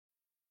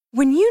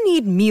When you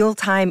need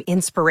mealtime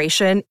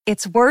inspiration,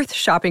 it's worth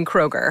shopping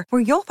Kroger,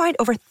 where you'll find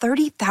over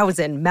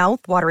 30,000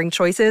 mouth-watering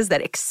choices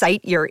that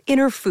excite your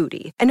inner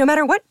foodie. And no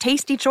matter what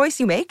tasty choice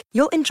you make,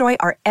 you'll enjoy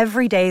our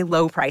everyday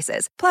low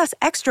prices, plus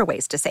extra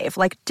ways to save,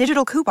 like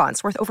digital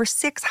coupons worth over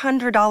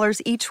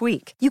 $600 each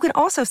week. You can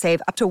also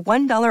save up to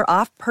 $1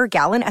 off per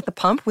gallon at the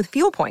pump with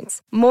fuel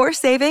points. More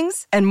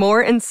savings and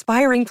more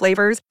inspiring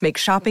flavors make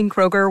shopping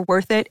Kroger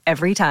worth it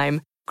every time.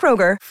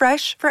 Kroger,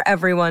 fresh for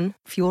everyone.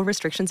 Fuel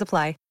restrictions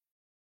apply.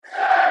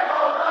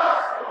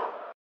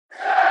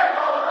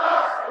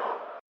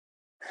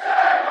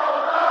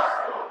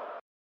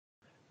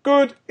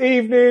 Good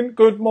evening,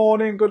 good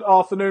morning, good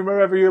afternoon,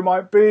 wherever you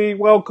might be.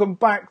 Welcome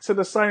back to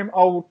the Same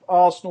Old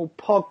Arsenal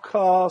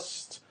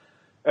podcast,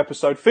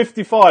 episode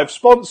 55,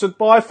 sponsored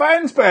by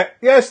FansBet.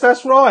 Yes,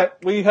 that's right.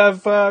 We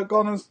have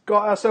gone and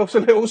got ourselves a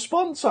little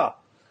sponsor.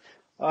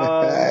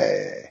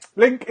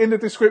 Link in the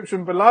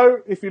description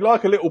below. If you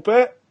like a little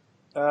bet,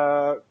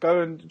 go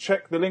and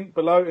check the link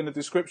below in the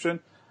description.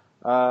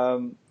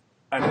 And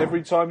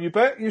every time you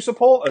bet, you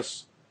support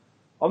us.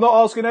 I'm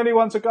not asking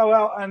anyone to go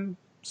out and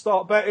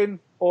start betting.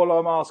 All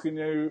I'm asking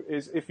you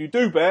is, if you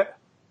do bet,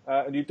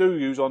 and you do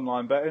use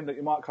online betting, that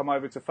you might come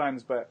over to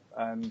FansBet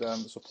and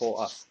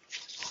support us.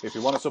 If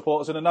you want to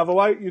support us in another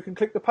way, you can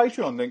click the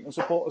Patreon link and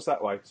support us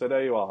that way. So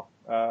there you are.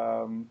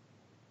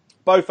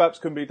 Both apps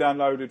can be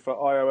downloaded for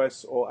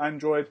iOS or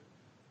Android.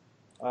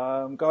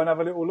 Go and have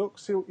a little look,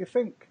 see what you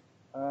think.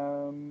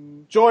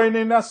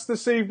 Joining us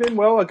this evening,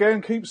 well,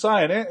 again, keep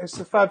saying it, it's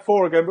the Fab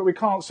Four again, but we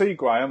can't see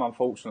Graham,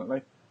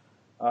 unfortunately.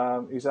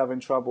 He's having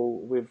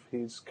trouble with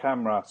his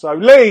camera. So,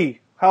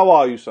 Lee, how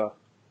are you, sir?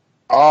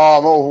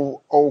 I'm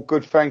all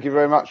good, thank you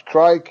very much,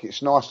 Craig.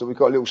 It's nice that we've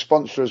got a little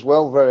sponsor as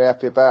well. Very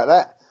happy about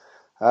that.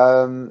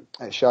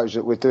 It shows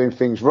that we're doing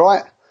things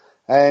right.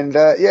 And,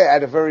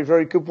 had a very,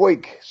 very good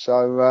week.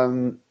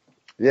 So,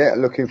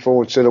 looking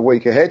forward to the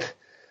week ahead.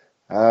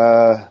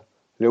 A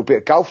little bit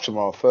of golf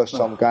tomorrow. First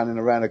time going in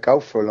a round of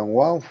golf for a long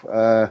while.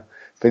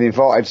 Been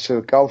invited to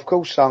a golf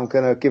course, so I'm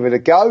going to give it a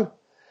go.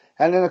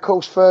 And then, of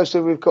course, Thursday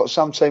we've got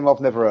some team I've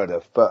never heard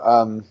of. But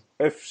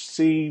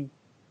FC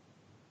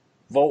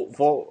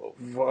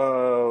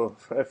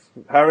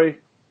Harry?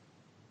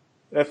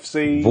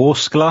 FC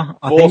Vorskla,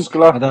 I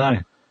Vorskla. think. I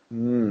don't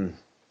know.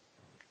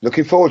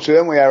 Looking forward to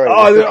them, we are.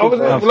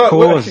 Of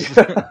course.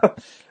 Do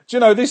you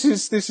know, this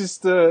is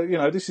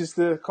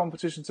the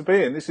competition to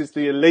be in. This is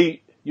the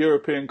elite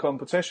European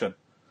competition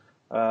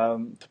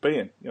to be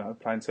in. You know,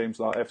 playing teams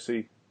like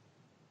FC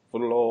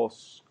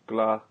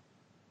Vorskla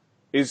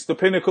is the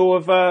pinnacle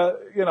of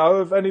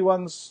of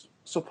anyone's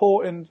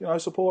supporting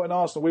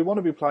Arsenal. We want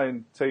to be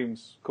playing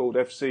teams called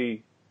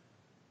FC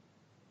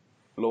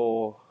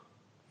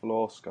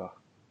Vorskla.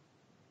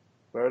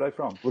 Where are they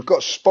from? We've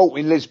got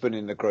Sporting Lisbon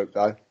in the group,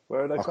 though.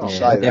 Where are they from?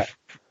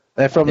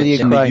 They're from the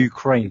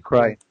Ukraine.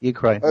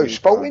 Ukraine. Oh,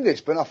 Sporting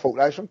Lisbon? I thought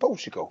they were from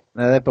Portugal.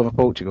 No, they're from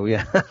Portugal,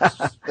 yeah.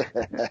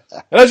 And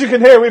as you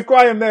can hear, we've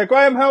Graham there.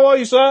 Graham, how are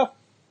you, sir?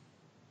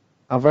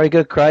 I'm very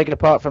good, Craig,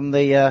 apart from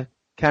the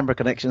camera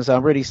connection, so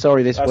I'm really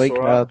sorry this week.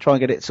 Right. I'll try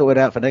and get it sorted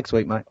out for next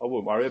week, mate. I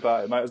wouldn't worry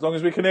about it, mate. As long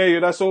as we can hear you,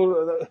 that's all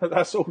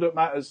that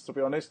matters, to be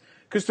honest.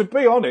 Because to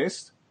be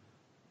honest,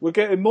 we're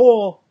getting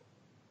more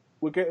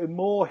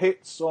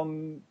hits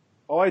on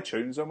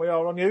iTunes than we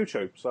are on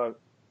YouTube. So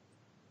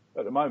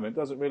at the moment, it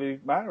doesn't really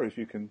matter if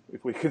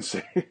we can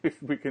see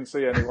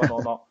anyone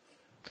or not.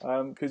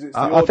 Because it's the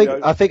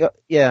audio. I think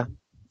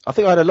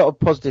I had a lot of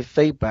positive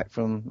feedback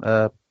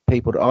from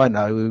people that I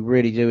know who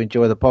really do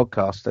enjoy the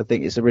podcast. I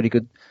think it's a really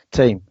good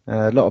team.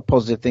 A lot of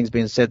positive things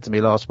being said to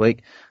me last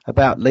week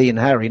about Lee and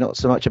Harry, not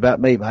so much about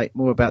me, mate.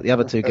 More about the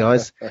other two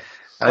guys.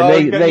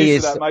 Lee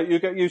is, to that, mate. You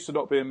get used to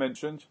not being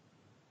mentioned.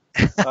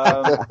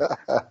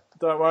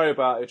 Don't worry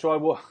about it.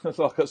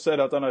 Like I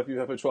said, I don't know if you've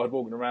ever tried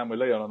walking around with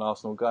Lee on an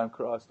Arsenal game.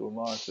 Christ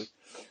almighty.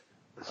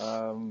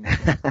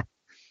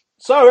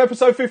 So,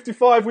 episode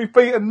 55, we've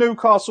beaten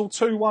Newcastle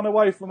 2-1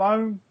 away from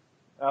home.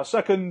 Our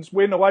second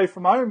win away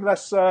from home.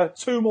 That's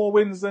 2 more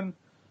wins than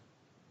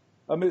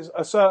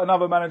a certain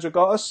other manager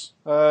got us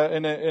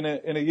in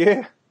a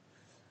year.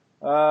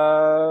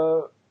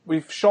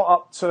 We've shot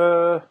up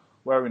to,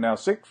 where are we now?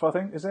 6th, I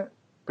think, is it?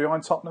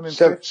 Behind Tottenham in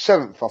 5th?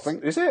 7th, I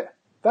think. Is it?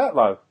 That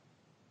low?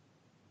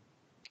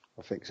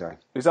 I think so.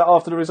 Is that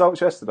after the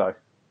results yesterday?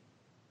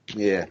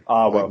 Yeah.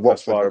 Ah, well,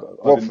 that's why.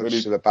 Watford's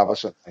still above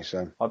us, aren't they?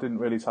 So I didn't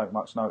really take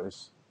much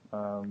notice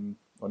on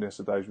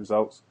yesterday's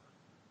results.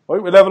 I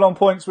think we're level on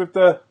points with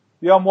the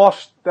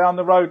unwashed down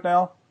the road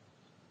now.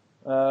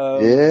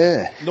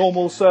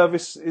 Normal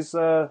service is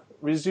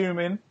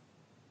resuming.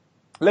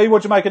 Lee,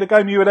 what do you make of the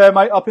game? You were there,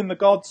 mate, up in the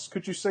gods.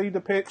 Could you see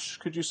the pitch?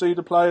 Could you see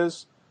the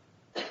players?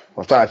 I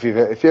don't know if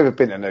you've ever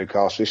been to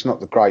Newcastle. It's not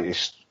the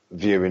greatest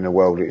view in the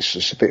world. It's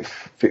just a bit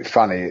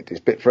funny.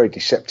 It's very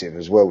deceptive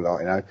as well,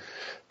 like, you know.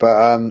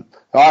 But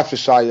I have to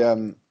say,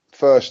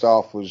 first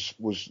half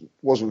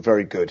wasn't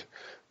very good.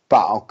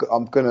 But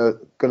I'm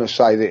gonna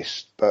say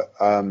this. But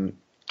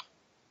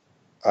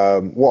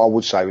what I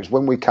would say was,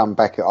 when we come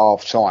back at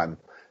half time,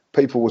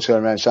 people will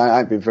turn around and say it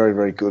ain't been very,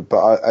 very good.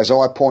 But as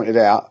I pointed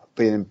out,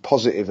 being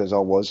positive as I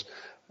was,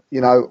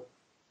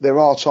 there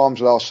are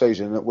times last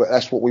season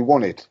that's what we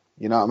wanted.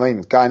 You know what I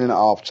mean? Going in at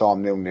half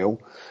time 0-0,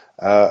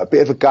 a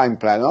bit of a game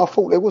plan. And I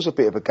thought there was a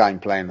bit of a game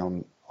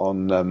plan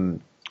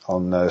on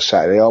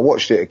Saturday. I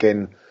watched it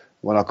again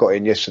when I got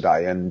in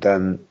yesterday, and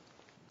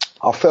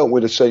I felt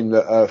with the team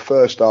that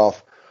first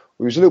half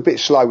we was a little bit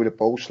slow with the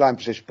ball, slow in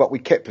possession, but we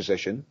kept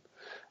possession.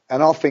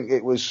 And I think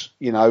it was,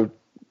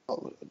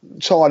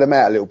 tired them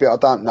out a little bit. I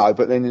don't know,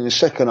 but then in the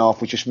second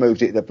half we just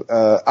moved it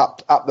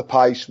up the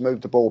pace,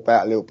 moved the ball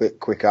about a little bit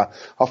quicker.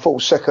 I thought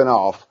the second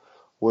half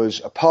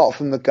was, apart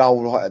from the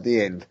goal right at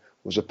the end,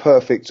 was a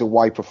perfect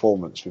away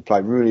performance. We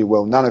played really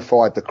well,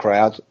 nullified the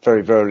crowd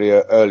very, very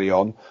early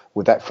on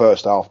with that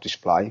first half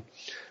display.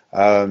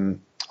 I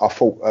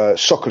thought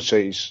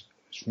Socrates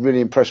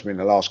really impressed me in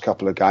the last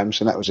couple of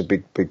games, and that was a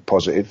big, big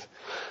positive.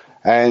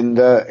 And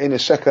in the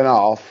second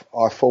half,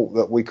 I thought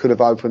that we could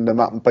have opened them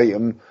up and beat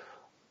them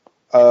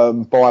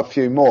by a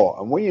few more.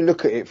 And when you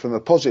look at it from a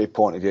positive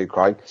point of view,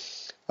 Craig,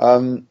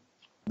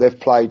 they've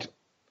played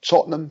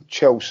Tottenham,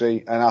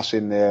 Chelsea and us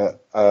in their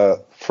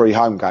 3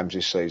 home games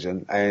this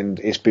season, and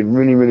it's been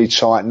really, really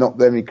tight. Not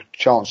many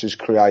chances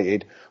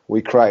created.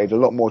 We created a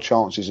lot more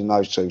chances in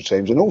those 2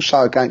 teams, and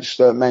also against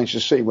Manchester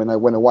City when they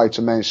went away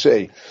to Man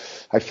City.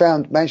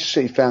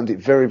 Manchester City found it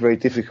very, very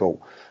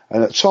difficult,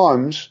 and at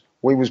times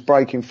we was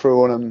breaking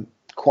through on them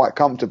quite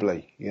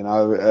comfortably. And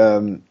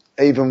I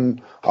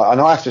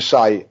have to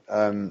say,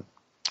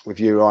 with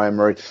you, Ryan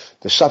Murray,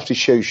 the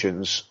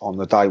substitutions on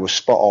the day were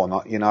spot on.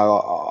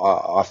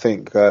 I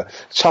think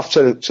tough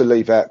to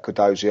leave out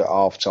Cardozo at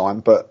half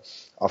time, but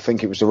I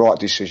think it was the right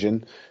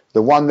decision.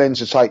 The one then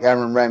to take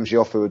Aaron Ramsey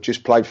off, who had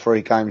just played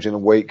 3 games in a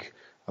week,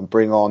 and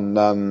bring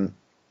on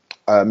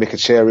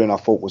Mkhitaryan, I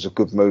thought was a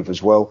good move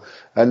as well.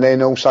 And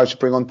then also to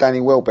bring on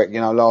Danny Welbeck,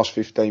 last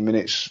 15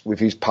 minutes with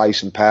his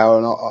pace and power,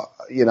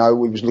 and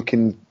we was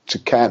looking to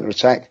counter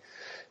attack.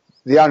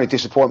 The only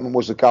disappointment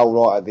was the goal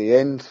right at the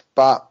end,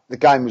 but the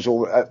game was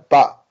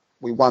but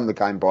we won the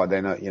game by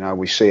then.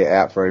 We see it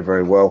out very,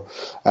 very well.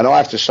 And I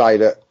have to say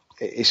that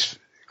it's,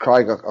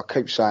 Craig, I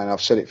keep saying,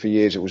 I've said it for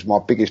years, it was my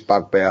biggest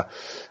bugbear.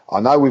 I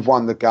know we've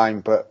won the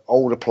game, but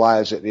all the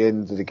players at the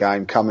end of the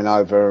game coming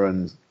over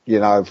and,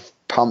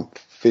 pump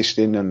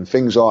fisting and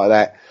things like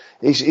that,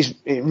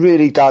 it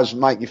really does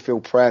make you feel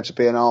proud to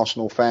be an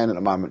Arsenal fan at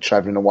the moment,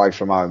 travelling away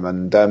from home.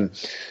 And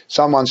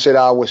someone said,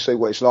 we'll see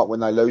what it's like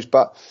when they lose.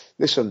 But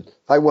listen,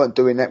 they weren't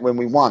doing that when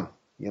we won,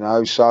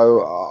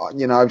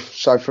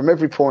 So from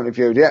every point of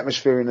view, the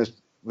atmosphere in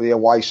the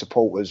away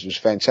supporters was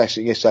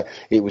fantastic yesterday.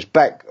 It was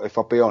back, if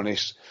I'll be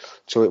honest,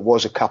 to it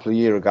was a couple of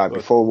years ago,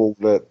 before all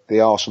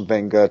the Arsene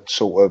Wenger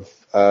sort of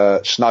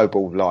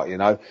snowballed,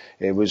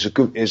 It was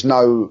there's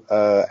no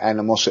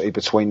animosity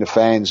between the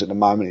fans at the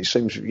moment. It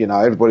seems,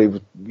 everybody,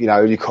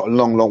 you've got a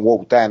long, long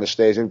walk down the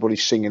stairs,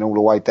 everybody's singing all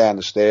the way down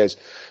the stairs,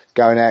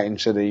 going out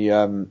into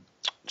the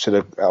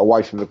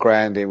away from the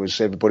ground.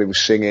 Everybody was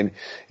singing.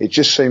 It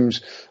just seems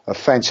a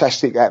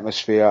fantastic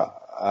atmosphere,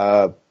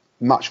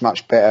 much,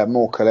 much better,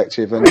 more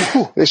collective. And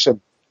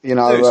listen,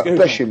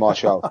 bless you, my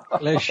child.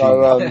 Bless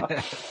you.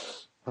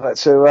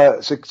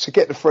 To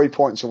get the 3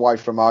 points away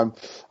from home,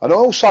 and I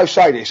also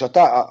say this: I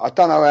don't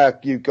know how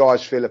you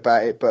guys feel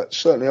about it, but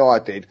certainly I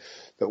did.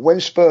 That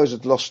when Spurs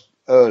had lost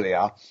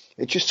earlier,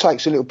 it just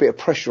takes a little bit of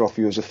pressure off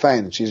you as a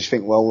fan. You just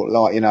think, well,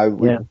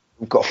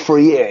 we've got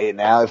 3 here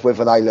now. If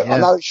whether they look, I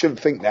know you shouldn't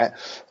think that,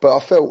 but I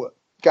felt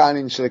going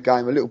into the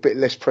game a little bit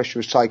less pressure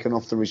was taken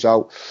off the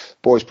result.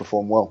 Boys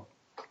performed well.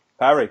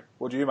 Harry,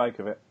 what do you make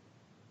of it?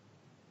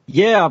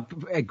 Yeah,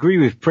 I agree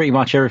with pretty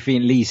much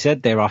everything Lee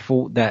said there. I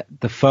thought that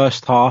the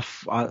first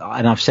half,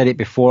 and I've said it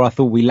before, I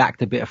thought we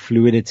lacked a bit of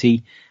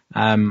fluidity.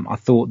 I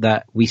thought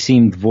that we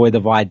seemed void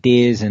of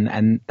ideas,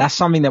 and that's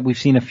something that we've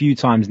seen a few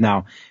times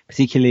now,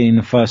 particularly in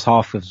the first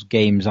half of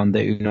games under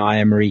Unai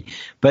Emery.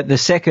 But the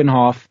second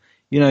half,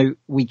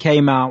 we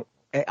came out.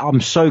 I'm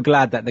so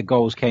glad that the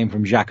goals came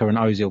from Xhaka and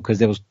Ozil, because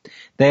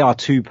they are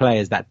 2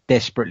 players that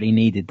desperately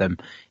needed them.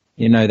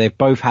 They've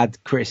both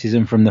had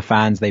criticism from the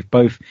fans. They've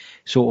both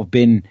sort of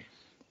been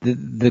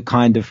the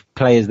kind of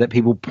players that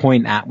people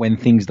point at when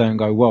things don't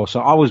go well. So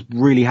I was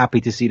really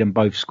happy to see them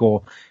both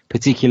score,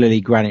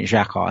 particularly Granit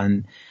Xhaka.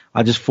 And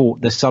I just thought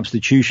the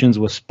substitutions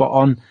were spot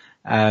on.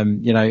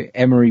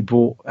 Emery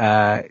brought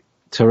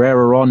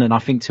Torreira on, and I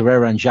think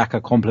Torreira and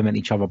Xhaka complement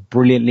each other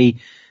brilliantly.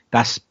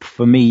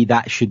 For me,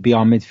 that should be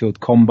our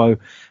midfield combo.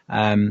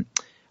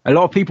 A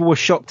lot of people were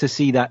shocked to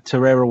see that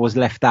Torreira was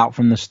left out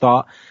from the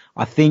start.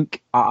 I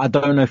think, I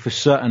don't know for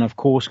certain, of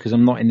course, because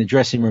I'm not in the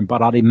dressing room,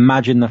 but I'd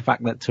imagine the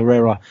fact that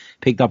Torreira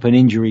picked up an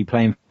injury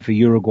playing for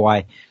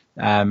Uruguay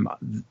the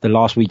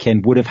last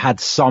weekend would have had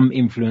some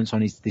influence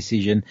on his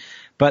decision.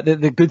 But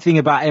the good thing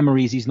about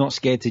Emery is he's not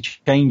scared to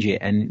change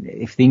it. And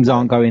if things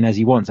aren't going as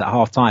he wants at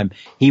half time,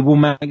 he will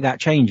make that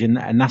change.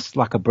 And that's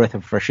like a breath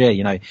of fresh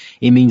air.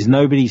 It means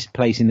nobody's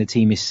place in the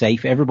team is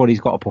safe.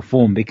 Everybody's got to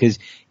perform, because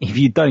if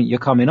you don't, you're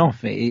coming off.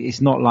 It's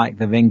not like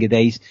the Wenger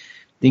days.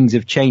 things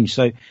have changed.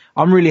 So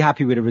I'm really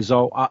happy with the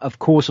result. Of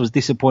course, I was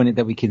disappointed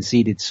that we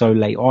conceded so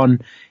late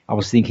on. I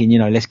was thinking,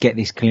 let's get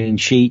this clean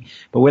sheet,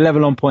 but we're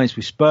level on points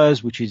with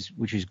Spurs, which is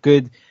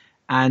good.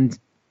 And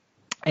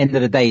end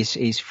of the day,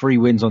 it's 3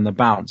 wins on the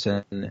bounce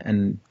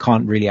and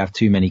can't really have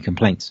too many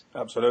complaints.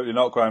 Absolutely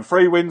not, Graham.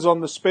 3 wins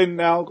on the spin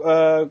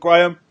now,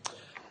 Graham.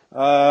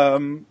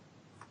 Graham,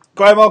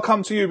 I'll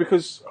come to you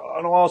because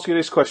I'll ask you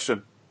this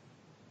question.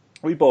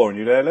 Are we boring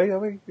you there, Lee? Are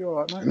we? You all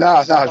right, mate? No.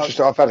 It's just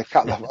I've had a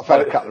couple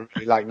of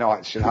really late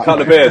nights. A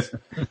couple of beers.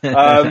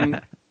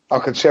 I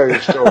can tell you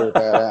a story about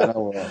that. And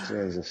all that.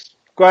 Jesus.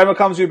 Graham, I'll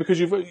come to you because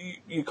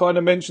you kind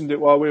of mentioned it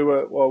while we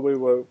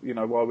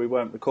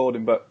weren't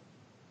recording, but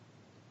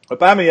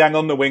Aubameyang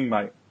on the wing,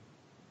 mate.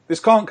 This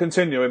can't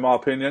continue, in my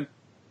opinion.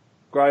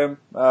 Graham,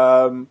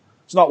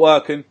 it's not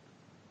working.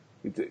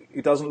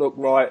 He doesn't look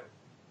right.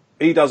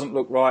 He doesn't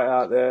look right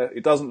out there.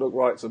 It doesn't look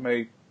right to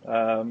me.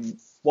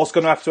 What's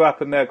going to have to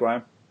happen there,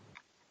 Graham?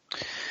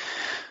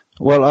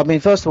 Well, I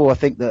mean, first of all, I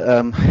think that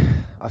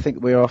I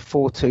think we're a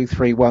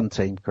 4-2-3-1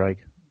 team,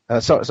 Craig.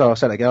 Sorry, I'll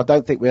say that again. I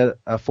don't think we're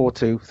a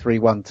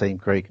 4-2-3-1 team,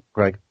 Craig.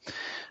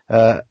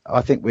 I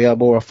think we are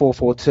more a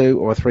 4-4-2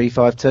 or a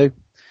 3-5-2.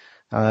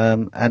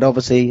 And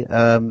obviously,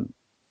 4-4-2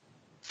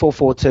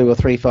 or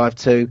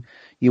 3-5-2,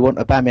 you want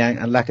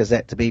Aubameyang and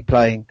Lacazette to be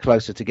playing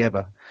closer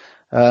together.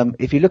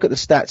 If you look at the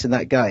stats in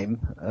that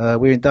game,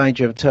 we're in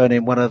danger of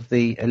turning one of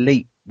the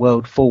elite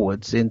world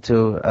forwards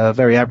into a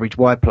very average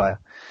wide player.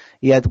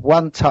 He had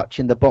 1 touch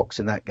in the box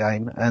in that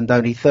game and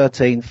only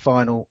 13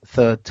 final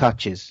third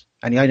touches,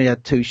 and he only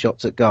had 2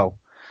 shots at goal.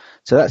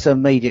 So that's an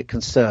immediate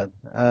concern.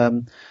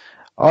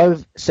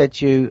 I've said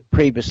to you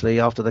previously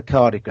after the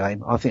Cardiff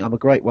game, I think I'm a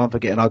great one for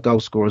getting our goal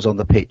scorers on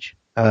the pitch,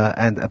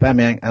 and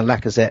Aubameyang and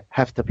Lacazette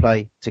have to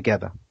play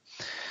together.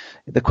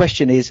 The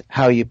question is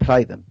how you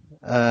play them.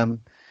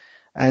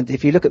 And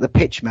if you look at the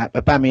pitch map,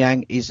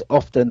 Aubameyang is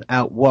often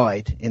out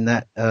wide in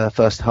that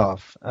first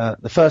half.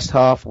 The first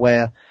half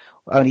where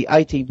only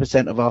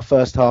 18% of our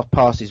first half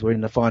passes were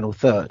in the final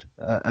third.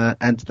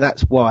 And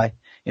that's why,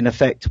 in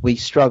effect, we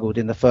struggled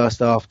in the first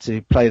half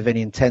to play with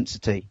any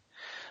intensity.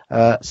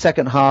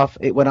 Second half,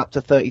 it went up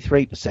to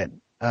 33%,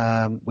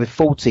 with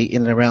 40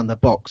 in and around the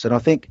box. And I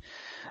think,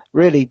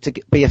 really, to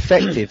be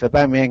effective,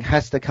 Aubameyang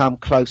has to come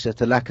closer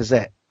to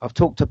Lacazette. I've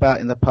talked about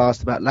in the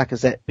past about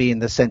Lacazette being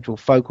the central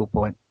focal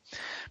point.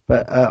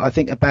 But I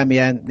think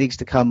Aubameyang needs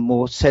to come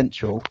more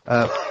central.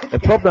 The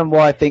problem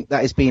why I think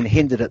that is being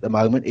hindered at the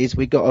moment is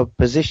we've got a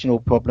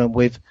positional problem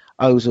with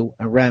Ozil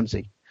and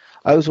Ramsey.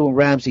 Ozil and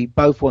Ramsey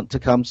both want to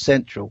come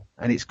central,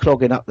 and it's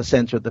clogging up the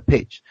centre of the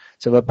pitch.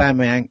 So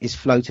Aubameyang is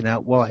floating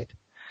out wide.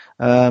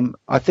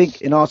 I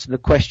think in answer to the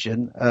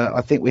question,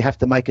 I think we have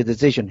to make a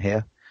decision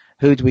here.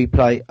 Who do we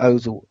play,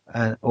 Ozil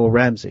or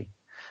Ramsey?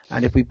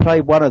 And if we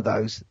play one of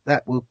those,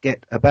 that will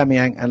get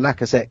Aubameyang and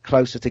Lacazette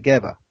closer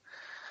together.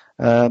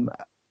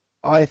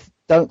 I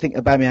don't think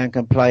Aubameyang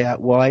can play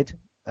out wide.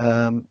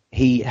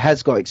 He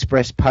has got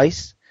express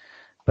pace,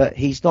 but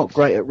he's not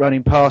great at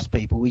running past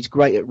people. He's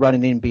great at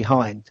running in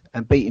behind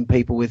and beating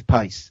people with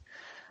pace.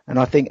 And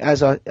I think,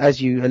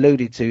 as you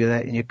alluded to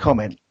that in your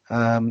comment,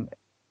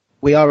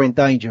 we are in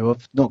danger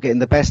of not getting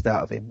the best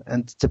out of him.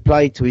 And to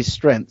play to his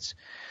strengths,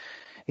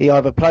 he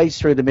either plays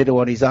through the middle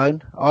on his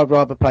own. I'd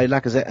rather play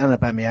Lacazette and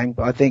Aubameyang,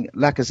 but I think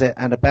Lacazette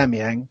and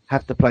Aubameyang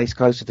have to play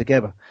closer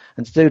together.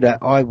 And to do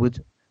that, I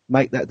would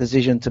make that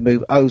decision to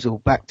move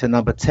Ozil back to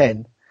number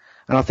 10.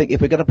 And I think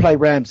if we're going to play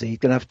Ramsey, he's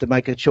going to have to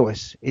make a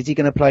choice. Is he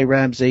going to play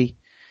Ramsey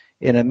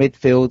in a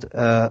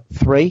midfield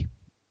 3,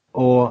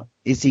 or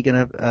is he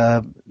going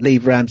to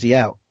leave Ramsey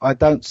out? I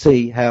don't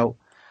see how.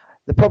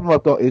 The problem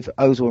I've got with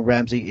Ozil and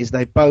Ramsey is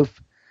they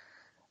both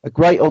are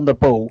great on the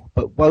ball,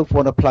 but both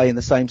want to play in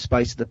the same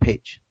space of the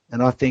pitch.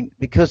 And I think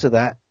because of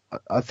that,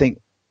 I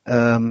think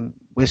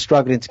we're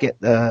struggling to get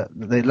the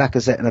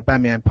Lacazette and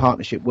Aubameyang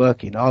partnership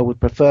working. I would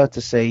prefer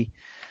to see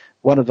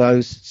one of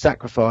those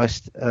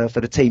sacrificed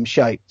for the team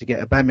shape to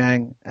get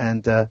Aubameyang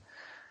and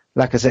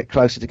Lacazette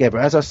closer together.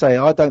 As I say,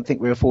 I don't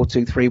think we're a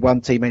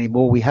 4-2-3-1 team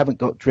anymore. We haven't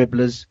got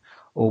dribblers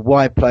or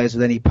wide players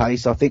with any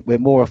pace. I think we're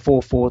more a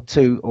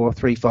 4-4-2 or a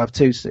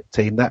 3-5-2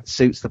 team. That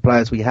suits the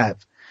players we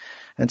have.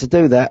 And to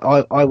do that,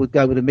 I would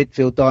go with a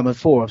midfield diamond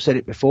 4. I've said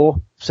it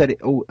before. I've said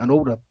it in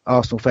all the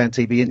Arsenal Fan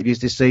TV interviews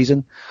this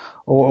season.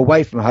 Or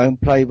away from home,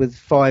 play with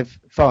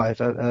 5-5,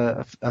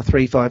 a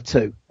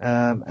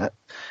 3-5-2.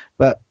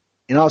 But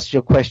in answer to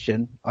your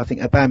question, I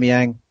think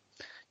Aubameyang,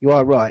 you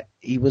are right.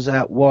 He was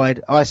out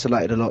wide,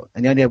 isolated a lot,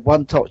 and he only had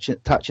 1 touch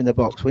in the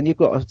box. When you've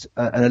got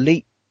an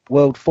elite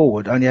world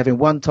forward only having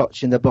 1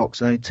 touch in the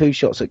box and only 2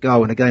 shots at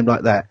goal in a game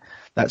like that,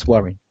 that's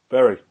worrying.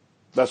 Very.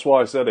 That's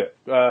why I said it.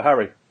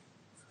 Harry.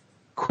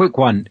 Quick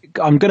one.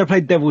 I'm going to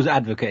play devil's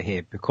advocate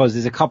here because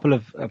there's a couple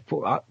of,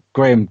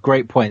 Graham,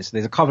 great points.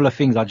 There's a couple of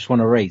things I just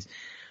want to raise.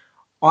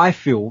 I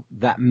feel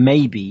that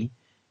maybe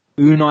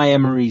Unai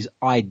Emery's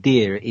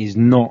idea is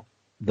not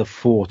the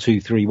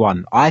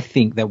 4-2-3-1. I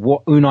think that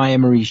what Unai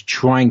Emery's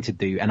trying to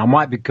do, and I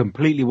might be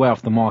completely way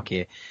off the mark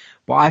here,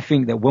 but I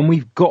think that when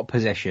we've got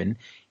possession,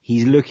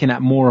 he's looking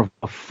at more of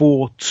a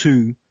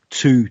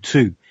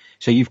 4-2-2-2.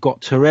 So you've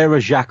got Torreira,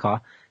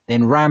 Xhaka,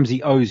 then Ramsey,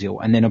 Ozil,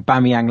 and then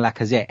Aubameyang,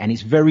 Lacazette. And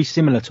it's very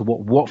similar to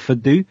what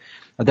Watford do.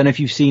 I don't know if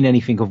you've seen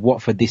anything of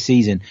Watford this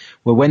season,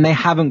 where when they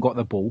haven't got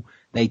the ball,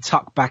 they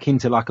tuck back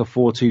into like a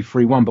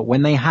 4-2-3-1. But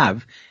when they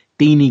have,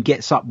 Deeney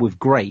gets up with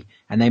Gray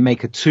and they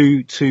make a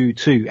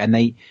 2-2-2 and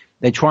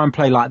they try and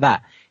play like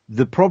that.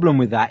 The problem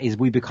with that is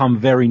we become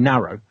very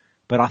narrow.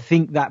 But I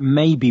think that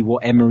may be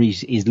what Emery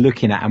is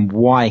looking at and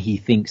why he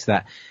thinks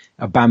that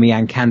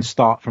Aubameyang can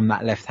start from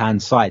that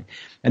left-hand side.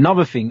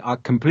 Another thing, I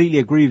completely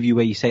agree with you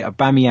where you say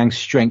Aubameyang's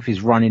strength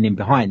is running in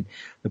behind.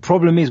 The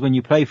problem is when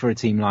you play for a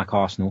team like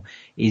Arsenal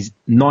is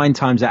 9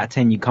 times out of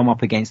 10 you come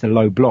up against a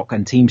low block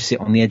and teams sit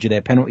on the edge of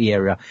their penalty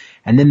area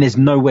and then there's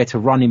nowhere to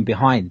run in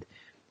behind.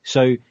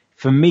 So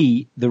for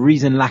me, the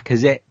reason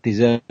Lacazette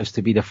deserves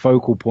to be the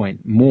focal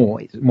point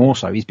more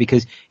so is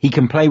because he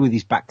can play with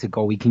his back to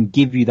goal. He can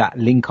give you that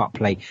link-up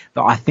play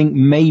that I think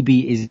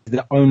maybe is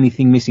the only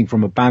thing missing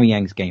from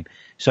Aubameyang's game.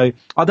 So,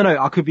 I don't know,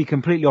 I could be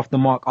completely off the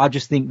mark. I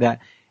just think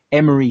that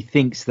Emery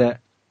thinks that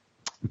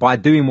by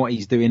doing what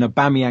he's doing,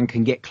 Aubameyang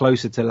can get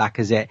closer to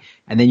Lacazette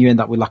and then you end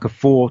up with like a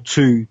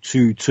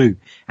 4-2-2-2.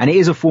 And it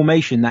is a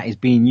formation that is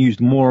being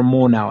used more and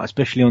more now,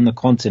 especially on the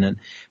continent,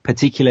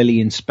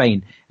 particularly in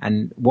Spain.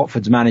 And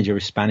Watford's manager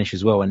is Spanish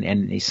as well,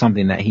 and it's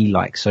something that he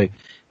likes. So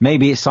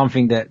maybe it's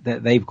something that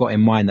they've got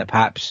in mind that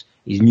perhaps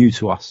is new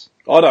to us.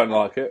 I don't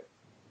like it.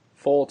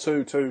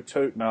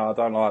 4-2-2-2. No, I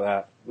don't like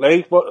that.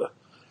 Lee, what?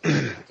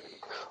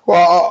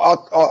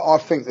 Well, I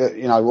think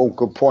that, all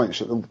good points.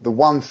 The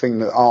one thing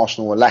that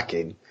Arsenal are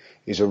lacking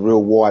is a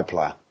real wide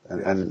player.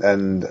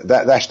 And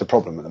that's the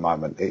problem at the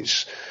moment.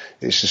 It's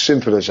as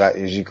simple as that.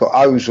 Is you've got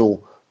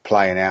Ozil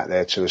playing out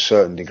there to a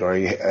certain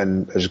degree,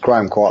 and as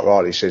Graham quite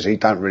rightly says, he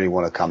don't really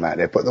want to come out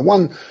there. But the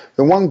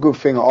one good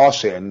thing that I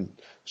see, and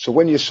so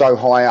when you're so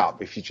high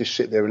up, if you just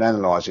sit there and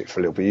analyse it for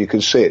a little bit, you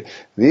can see it.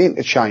 The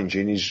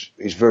interchanging is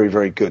very,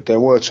 very good. There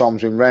were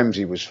times when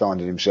Ramsey was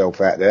finding himself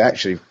out there.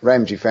 Actually,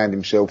 Ramsey found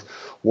himself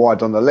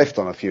wide on the left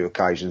on a few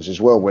occasions as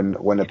well when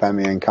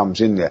Aubameyang comes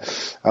in there.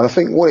 And I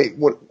think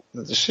what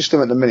the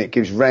system at the minute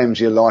gives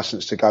Ramsey a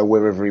licence to go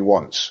wherever he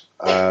wants.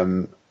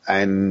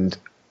 And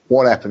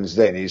what happens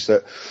then is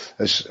that,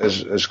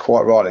 as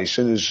quite rightly, as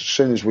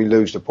soon as we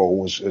lose the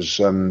ball,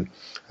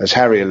 as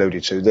Harry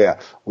alluded to there,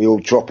 we all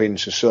drop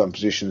into certain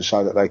positions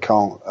so that they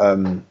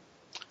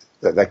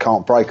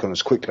can't break on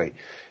us quickly.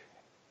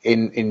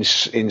 In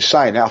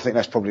saying that, I think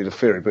that's probably the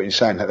theory, but in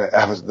saying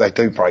that they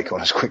do break on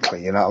us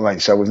quickly, you know what I mean?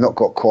 So we've not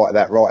got quite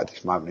that right at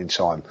this moment in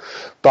time.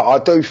 But I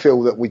do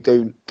feel that we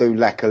do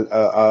lack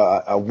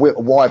a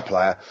wide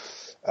player,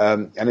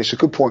 and it's a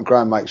good point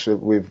Graham makes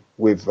with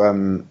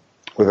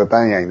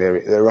Aubameyang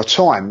there. There are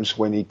times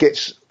when he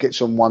gets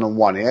on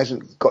one-on-one, he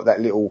hasn't got that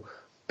little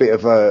bit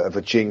of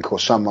a jink or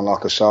someone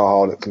like a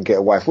Saha that can get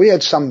away. If we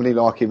had somebody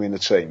like him in the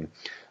team,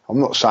 I'm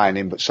not saying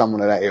him, but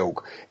someone of that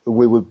ilk,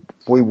 we would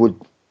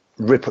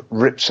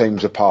rip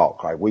teams apart,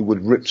 Craig. We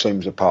would rip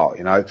teams apart,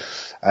 And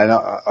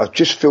I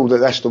just feel that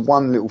that's the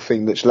one little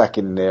thing that's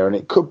lacking in there. And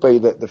it could be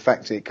that the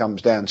fact that it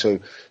comes down to,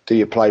 do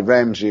you play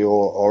Ramsey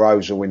or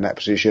Ozil in that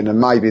position?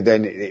 And maybe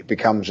then it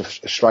becomes a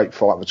straight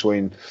fight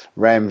between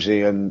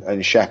Ramsey and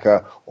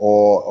Xhaka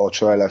or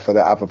Torreira for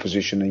that other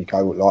position, and you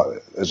go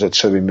like as a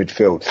 2 in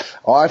midfield.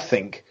 I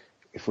think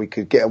if we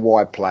could get a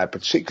wide player,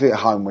 particularly at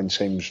home when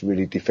teams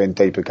really defend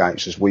deep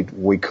against us, we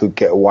could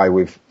get away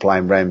with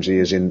playing Ramsey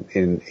as in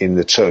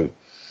the 2.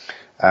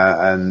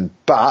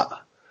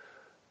 But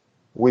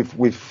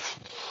we've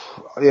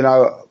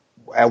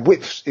our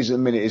width at the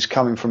minute is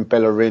coming from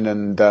Bellerin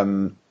and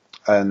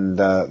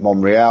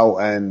Monreal,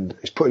 and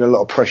it's putting a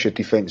lot of pressure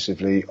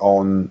defensively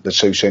on the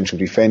 2 central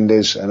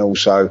defenders, and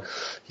also,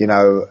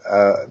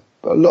 a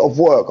lot of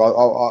work.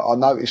 I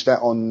noticed that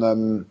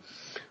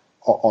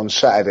on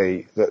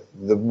Saturday, that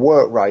the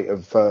work rate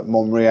of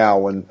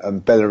Monreal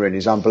and Bellerin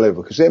is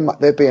unbelievable, because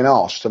they're being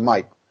asked to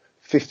make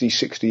 50,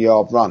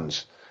 60-yard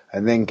runs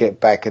and then get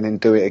back and then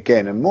do it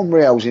again. And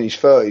Monreal's in his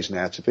 30s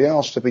now. To be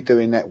asked to be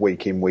doing that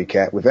week in, week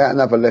out, without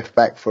another left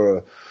back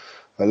for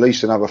at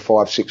least another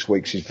 5-6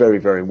 weeks, is very,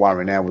 very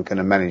worrying how we're going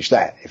to manage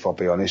that, if I'll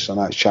be honest. I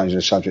know it's changing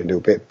the subject a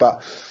little bit,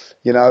 but,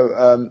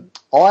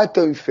 I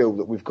do feel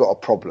that we've got a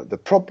problem. The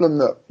problem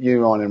that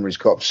Unai Emery's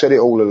got, I've said it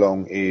all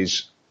along,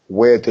 is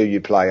where do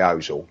you play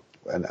Ozil?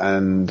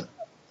 And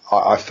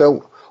I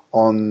felt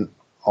on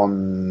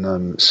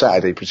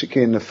Saturday,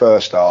 particularly in the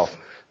first half,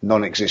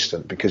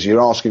 non-existent, because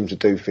you're asking him to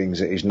do things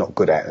that he's not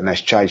good at, and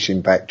that's chasing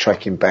back,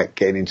 tracking back,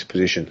 getting into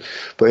position.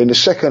 But in the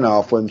second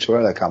half, when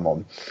Torreira come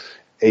on,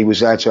 he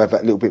was able to have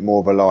that little bit more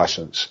of a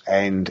licence,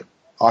 and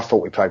I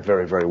thought we played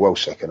very, very well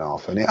second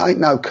half. And it ain't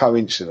no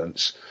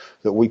coincidence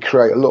that we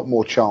create a lot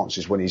more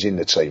chances when he's in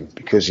the team,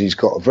 because he's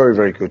got a very,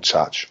 very good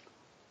touch.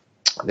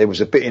 There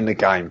was a bit in the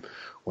game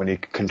when he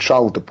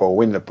controlled the ball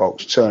in the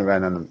box, turned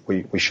around, and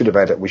we should have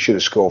had it. We should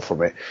have scored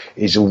from it.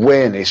 His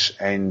awareness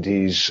and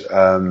his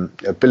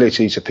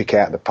ability to pick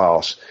out the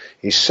pass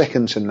is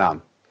second to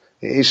none.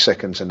 It is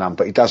second to none,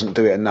 but he doesn't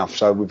do it enough.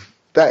 So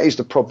that is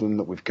the problem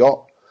that we've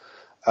got.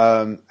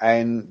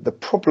 And the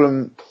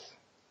problem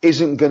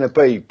isn't going to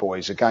be,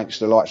 boys, against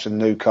the likes of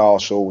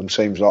Newcastle and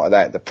teams like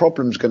that. The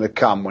problem's going to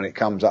come when it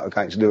comes up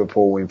against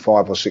Liverpool in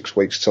 5 or 6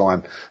 weeks'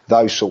 time,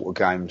 those sort of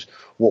games,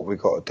 what we've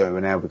got to do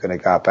and how we're going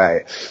to go about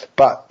it.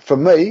 But for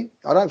me,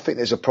 I don't think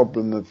there's a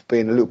problem of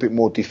being a little bit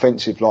more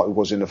defensive like we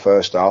was in the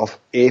first half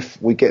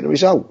if we get the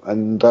result.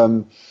 And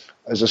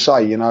as I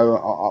say,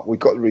 we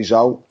got the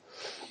result.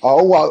 I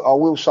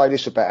will say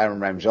this about Aaron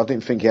Ramsey. I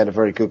didn't think he had a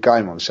very good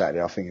game on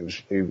Saturday. I think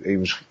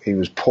he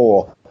was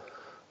poor.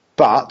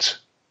 But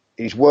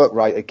his work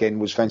rate again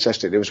was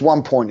fantastic. There was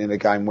one point in the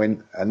game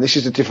when, and this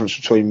is the difference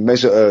between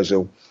Mesut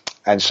Ozil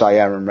and say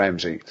Aaron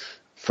Ramsey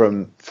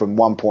from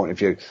one point of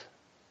view.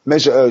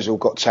 Mesut Ozil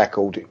got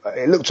tackled.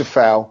 It looked a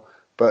foul,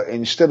 but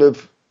instead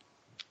of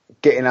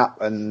getting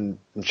up and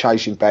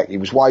chasing back, he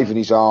was waving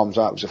his arms.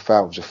 It was a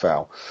foul. It was a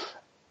foul.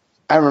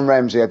 Aaron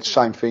Ramsey had the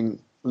same thing.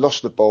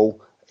 Lost the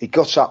ball. He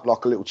got up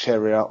like a little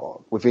terrier.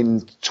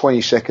 Within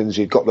 20 seconds,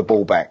 he'd got the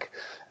ball back,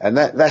 and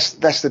that's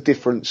the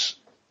difference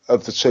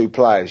of the two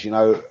players.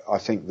 I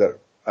think that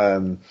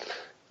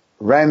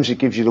Ramsey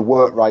gives you the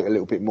work rate a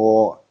little bit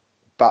more,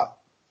 but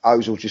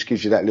Ozil just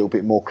gives you that little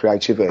bit more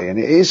creativity. And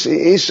it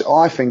is,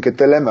 I think, a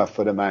dilemma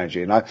for the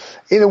manager.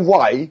 In a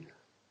way,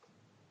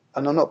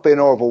 and I'm not being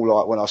horrible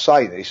like when I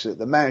say this, that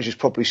the manager's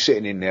probably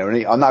sitting in there,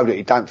 and I know that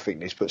he don't think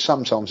this, but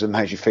sometimes the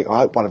manager think, I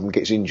hope one of them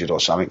gets injured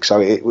or something,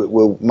 so it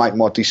will make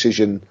my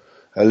decision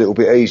a little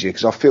bit easier,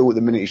 because I feel at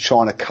the minute he's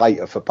trying to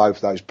cater for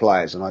both those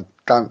players, and I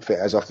don't think,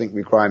 as I think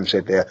with Graham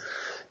said there,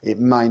 it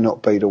may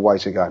not be the way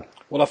to go.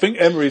 Well, I think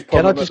Emery's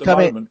problem at the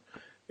moment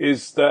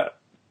is that,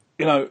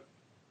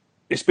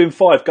 it's been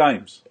 5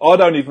 games. I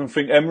don't even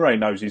think Emery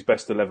knows his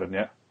best 11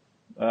 yet.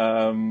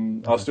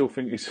 I still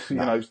think he's,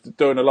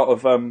 doing a lot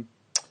of,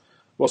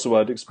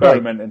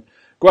 experimenting.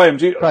 Graham,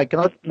 can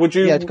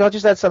I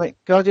just add something?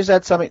 Can I just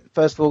add something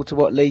first of all to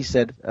what Lee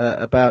said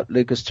about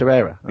Lucas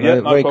Torreira? Yeah,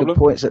 no very problem. Good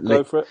points that Lee.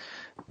 Go for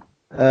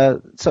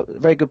it.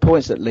 Very good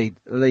points that Lee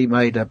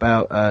made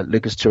about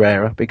Lucas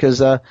Torreira,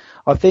 because I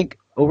think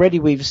already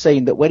we've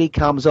seen that when he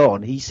comes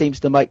on, he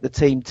seems to make the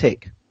team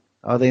tick.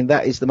 I think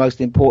that is the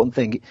most important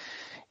thing.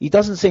 He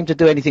doesn't seem to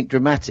do anything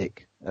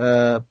dramatic,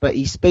 but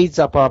he speeds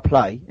up our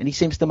play, and he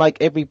seems to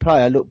make every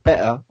player look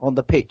better on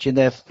the pitch in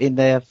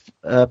their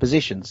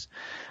positions.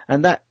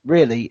 And that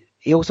really,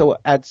 he also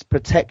adds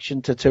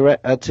protection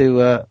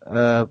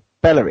to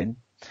Bellerin,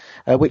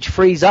 which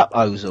frees up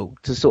Ozil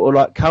to sort of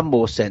like come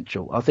more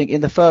central. I think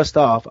in the first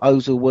half,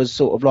 Ozil was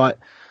sort of like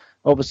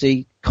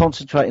obviously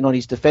concentrating on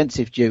his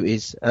defensive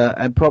duties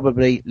and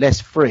probably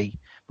less free.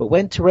 But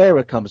when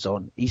Torreira comes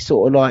on, he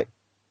sort of like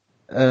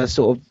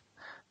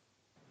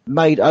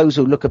made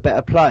Ozil look a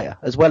better player,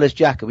 as well as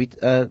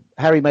Xhaka.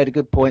 Harry made a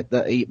good point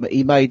that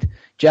he made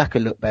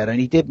Xhaka look better, and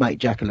he did make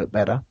Xhaka look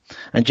better.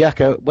 And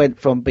Xhaka went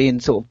from being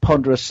sort of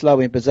ponderous, slow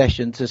in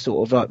possession to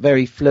sort of like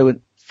very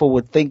fluent,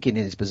 forward thinking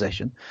in his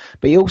possession.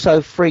 But he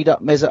also freed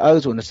up Mesut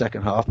Ozil in the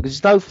second half, because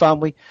it's no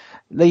fun.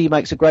 Lee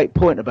makes a great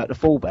point about the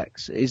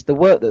fullbacks. Is the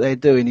work that they're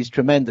doing is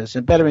tremendous,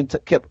 and Bellerin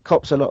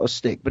cops a lot of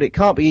stick. But it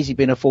can't be easy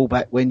being a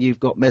fullback when you've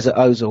got Mesut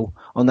Ozil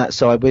on that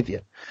side with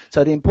you.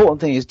 So the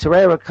important thing is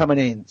Torreira coming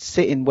in,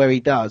 sitting where he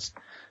does,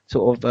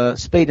 sort of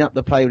speeding up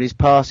the play with his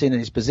passing and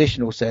his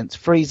positional sense,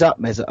 frees up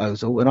Mesut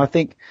Ozil. And I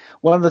think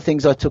one of the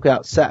things I took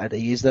out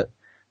Saturday is that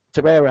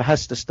Torreira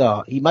has to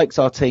start. He makes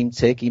our team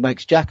tick. He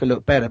makes Xhaka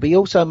look better, but he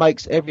also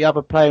makes every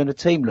other player in the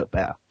team look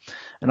better.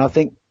 And I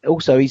think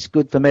also he's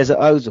good for Mesut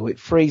Ozil. It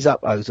frees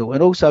up Ozil.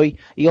 And also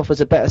he offers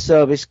a better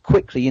service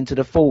quickly into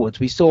the forwards.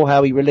 We saw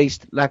how he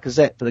released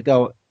Lacazette for the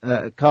goal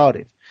at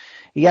Cardiff.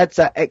 He adds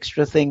that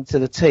extra thing to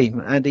the team,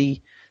 and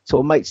he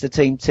sort of makes the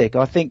team tick.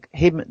 I think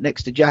him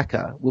next to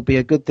Xhaka will be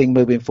a good thing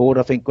moving forward.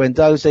 I think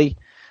Guendouzi,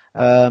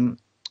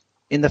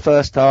 in the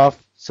first half,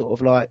 sort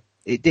of like,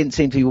 it didn't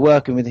seem to be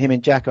working with him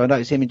and Xhaka. I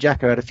noticed him and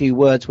Xhaka had a few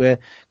words where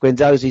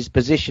Guendouzi's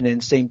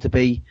positioning seemed to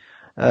be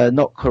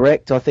not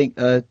correct. I think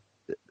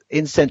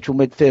in central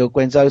midfield,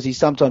 Guendouzi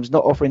sometimes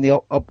not offering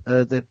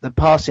the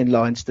passing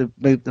lines to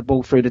move the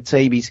ball through the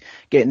team. He's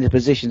getting into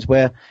positions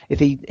where if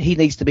he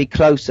needs to be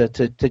closer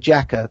to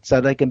Xhaka so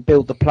they can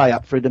build the play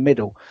up through the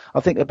middle. I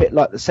think a bit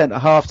like the centre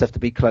halves have to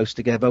be close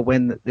together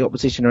when the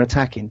opposition are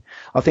attacking.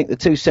 I think the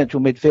two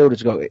central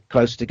midfielders got it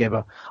close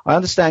together. I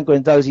understand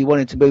Guendouzi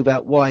wanting to move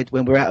out wide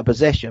when we're out of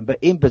possession, but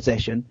in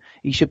possession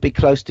he should be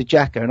close to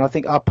Xhaka. And I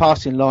think our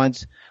passing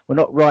lines were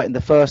not right in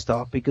the first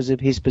half because of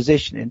his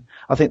positioning.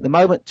 I think the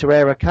moment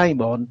Torreira came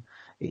on,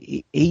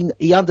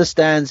 he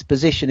understands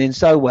positioning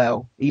so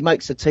well. He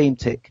makes the team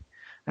tick,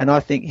 and I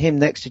think him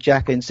next to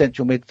Xhaka in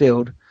central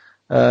midfield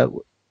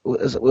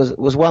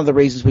was one of the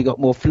reasons we got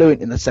more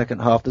fluent in the second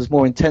half. There's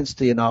more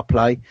intensity in our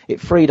play. It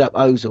freed up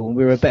Ozil, and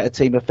we were a better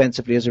team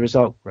offensively as a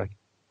result, Greg.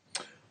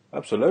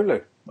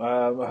 Absolutely.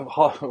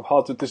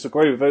 Hard to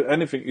disagree with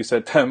anything you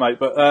said there, mate.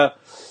 But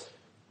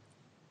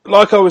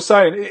like I was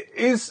saying,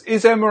 is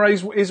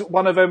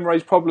one of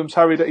Emery's problems,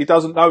 Harry, that he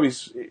doesn't know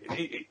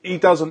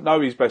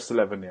his best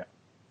 11 yet?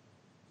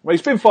 Well,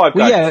 he's been 5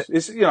 games.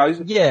 Yeah.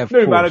 He's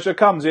new manager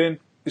comes in.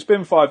 It's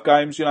been 5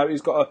 games.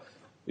 He's got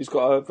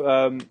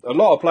a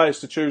lot of players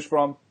to choose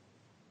from.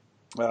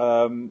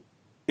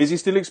 Is he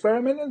still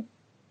experimenting?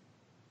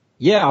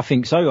 Yeah, I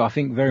think so. I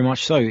think very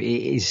much so. It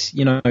is,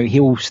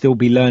 he'll still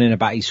be learning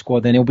about his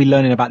squad, and he'll be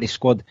learning about this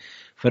squad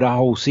for the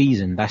whole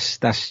season.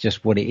 That's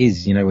just what it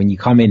is. When you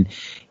come in,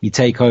 you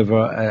take over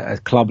a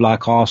club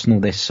like Arsenal,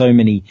 there's so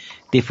many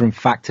different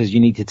factors you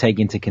need to take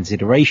into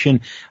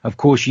consideration. Of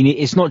course,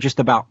 it's not just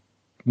about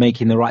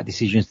making the right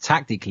decisions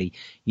tactically.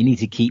 You need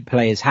to keep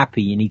players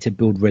happy. You need to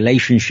build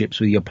relationships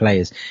with your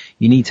players.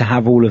 You need to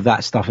have all of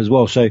that stuff as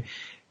well. So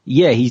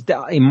yeah,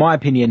 in my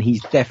opinion,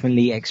 he's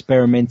definitely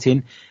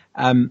experimenting.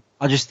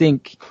 I just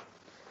think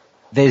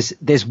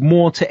there's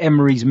more to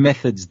Emery's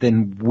methods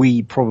than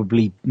we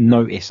probably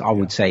notice, I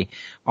would say.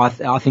 I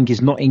think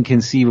it's not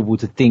inconceivable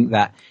to think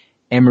that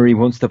Emery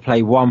wants to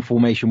play one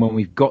formation when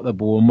we've got the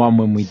ball and one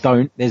when we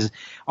don't.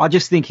 I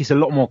just think it's a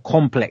lot more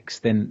complex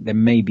than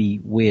maybe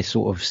we're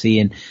sort of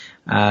seeing.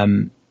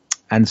 And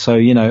so,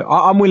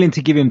 I'm willing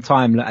to give him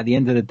time. At the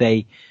end of the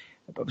day,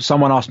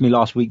 someone asked me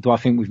last week, do I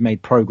think we've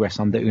made progress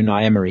under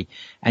Unai Emery?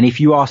 And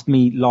if you asked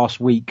me last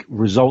week,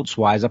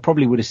 results-wise, I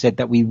probably would have said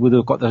that we would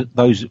have got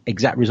those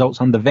exact results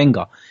under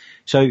Wenger.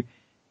 So,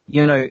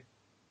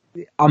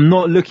 I'm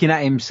not looking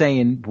at him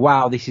saying,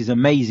 wow, this is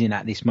amazing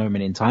at this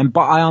moment in time.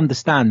 But I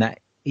understand that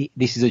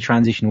this is a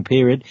transitional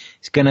period.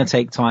 It's going to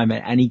take time,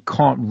 and he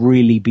can't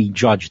really be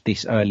judged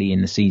this early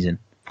in the season.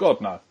 God,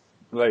 no.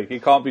 Lee, he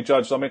can't be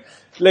judged. I mean,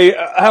 Lee,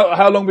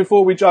 how long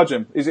before we judge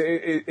him? Is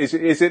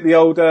it the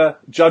old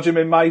judge him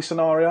in May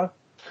scenario?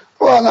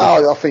 Well,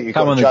 no, I think you've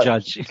got to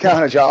judge.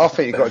 I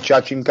think you've got to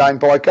judge him game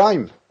by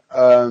game.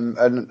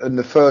 And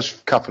the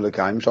first couple of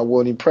games, I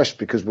weren't impressed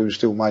because we were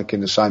still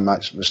making the same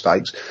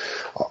mistakes.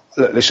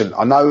 Look, listen,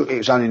 I know it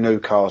was only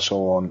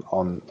Newcastle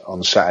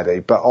on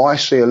Saturday, but I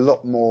see a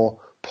lot more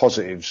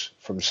positives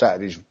from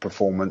Saturday's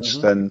performance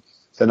than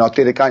I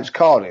did against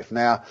Cardiff.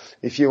 Now,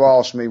 if you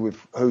ask me with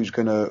who's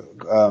going to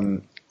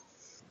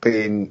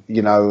be in,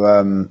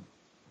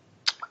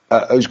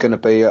 who's going to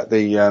be at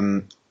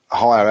the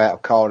higher out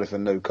of Cardiff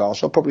and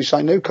Newcastle, I'll probably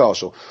say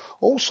Newcastle.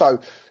 Also,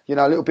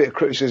 a little bit of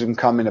criticism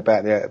coming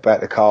about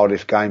the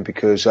Cardiff game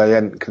because they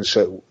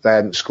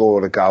hadn't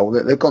scored a goal.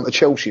 They've gone to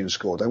Chelsea and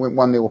scored. They went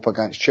 1-0 up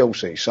against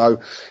Chelsea.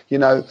 So,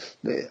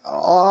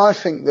 I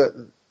think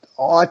that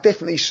I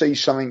definitely see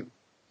something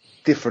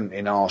different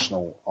in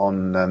Arsenal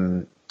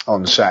on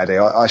Saturday.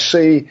 I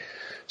see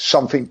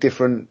something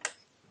different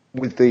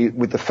with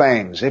the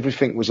fans.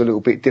 Everything was a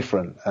little bit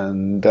different,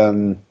 and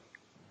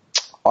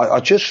I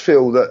just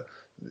feel that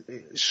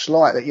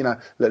slightly,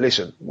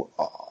 listen,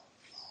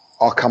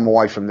 I come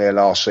away from there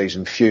last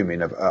season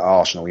fuming at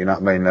Arsenal. You know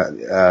what I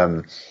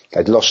mean?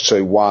 They'd lost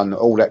 2-1,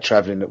 all that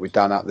travelling that we'd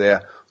done up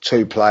there.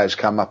 2 players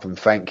come up and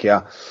thank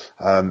you.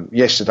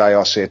 Yesterday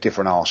I see a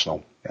different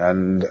Arsenal.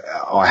 And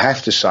I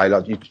have to say,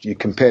 like, you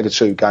compare the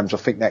 2 games, I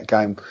think that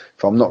game,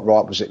 if I'm not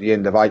right, was at the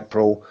end of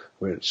April.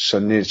 We're so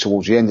near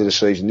towards the end of the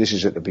season. This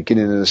is at the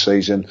beginning of the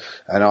season,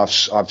 and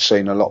I've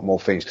seen a lot more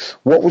things.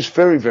 What was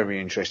very, very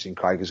interesting,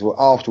 Craig, is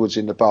afterwards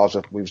in the bars,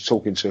 we was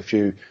talking to a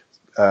few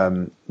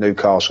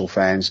Newcastle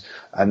fans,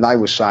 and they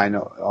were saying,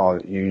 "Oh,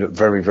 you look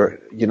very, very,"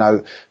 do you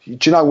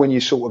know when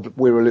you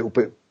we're a little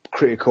bit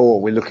critical,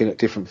 or we're looking at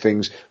different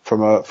things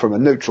from a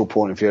neutral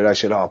point of view. They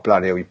said, "Oh,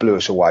 bloody hell, he blew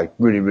us away.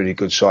 Really, really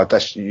good side.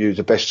 That's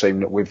the best team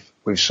that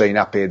we've seen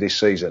up here this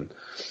season."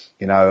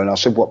 And I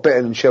said, "What,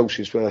 better than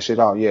Chelsea's?" Well, they said,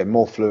 "Oh yeah,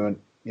 more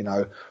fluent.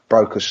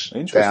 Broke us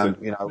down.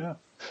 Yeah.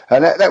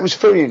 And that was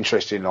very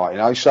interesting.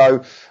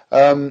 So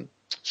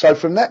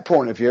from that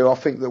point of view, I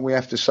think that we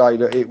have to say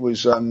that it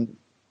was.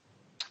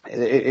 It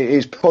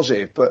is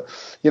positive, but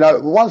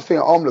one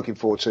thing I'm looking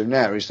forward to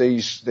now is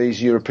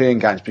these European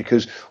games,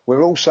 because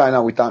we're all saying,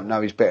 "Oh, we don't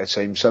know his better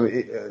team," so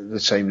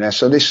the team now.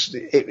 So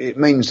it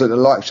means that the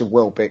likes of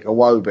Welbeck,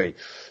 Iwobi,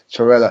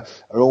 Torreira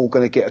are all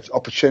going to get an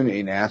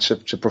opportunity now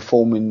to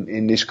perform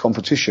in this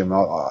competition.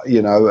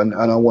 And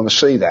I want to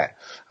see that.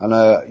 And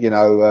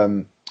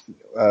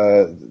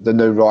the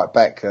new right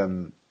back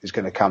is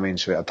going to come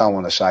into it. I don't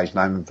want to say his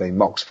name and be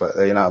mocked, but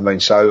you know what I mean.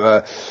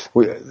 So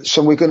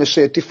we're going to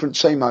see a different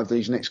team over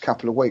these next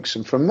couple of weeks.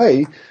 And for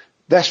me,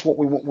 that's what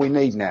we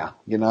need now,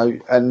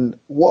 And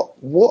what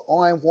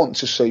I want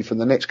to see from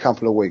the next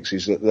couple of weeks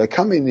is that they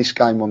come in this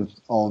game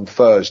on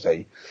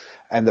Thursday,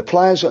 and the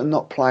players that are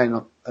not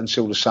playing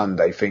until the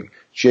Sunday think,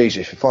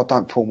 Jesus, if I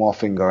don't pull my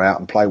finger out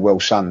and play well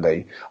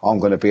Sunday, I'm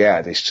going to be out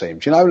of this team.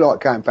 Do you know,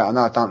 like going back, I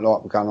know I don't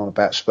like going on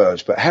about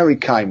Spurs, but Harry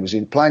Kane was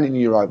playing in the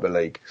Europa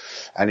League,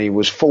 and he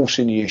was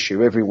forcing the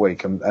issue every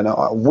week, and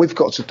we've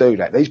got to do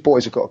that. These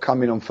boys have got to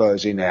come in on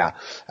Thursday now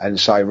and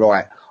say,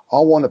 right, I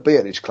want to be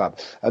at this club.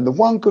 And the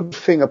one good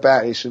thing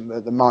about this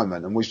at the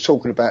moment, and we were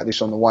talking about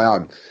this on the way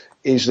home,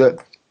 is that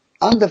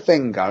under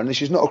Wenger, and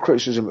this is not a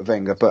criticism of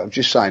Wenger, but I'm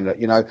just saying that,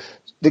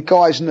 the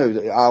guys knew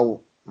that,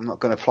 I'm not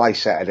going to play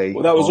Saturday.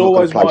 Well, that was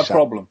always my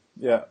problem.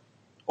 Yeah.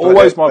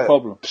 Always my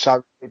problem.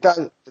 So it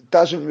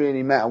doesn't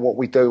really matter what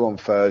we do on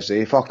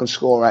Thursday. If I can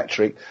score a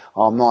hat-trick,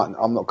 I'm not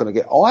going to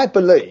get... I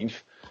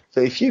believe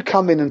that if you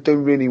come in and do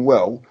really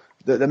well,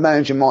 that the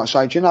manager might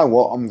say, do you know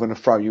what, I'm going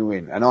to throw you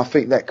in. And I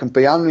think that can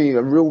be only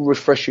a real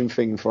refreshing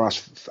thing for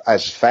us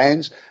as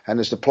fans and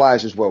as the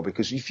players as well,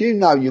 because if you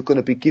know you're going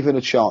to be given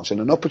a chance and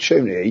an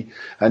opportunity,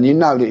 and you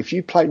know that if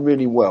you play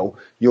really well,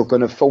 you're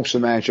going to force a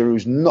manager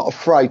who's not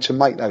afraid to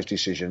make those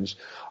decisions,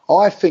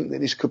 I think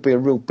that this could be a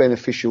real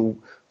beneficial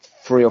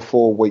 3 or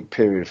 4 week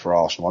period for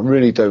Arsenal. I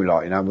really do.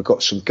 We've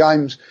got some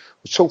games.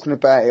 We're talking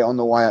about it on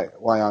the way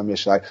home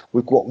yesterday.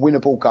 We've got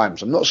winnable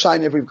games. I'm not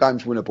saying every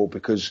game's winnable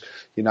because,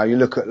 you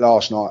look at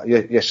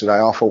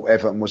yesterday, I thought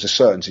Everton was a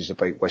certainty to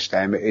beat West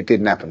Ham. It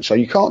didn't happen. So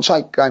you can't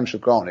take games for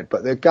granted,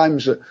 but they're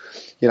games that,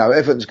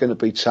 Everton's going to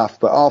be tough,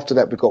 but after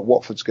that we've got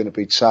Watford's going to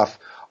be tough.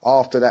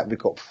 After that we've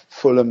got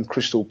Fulham,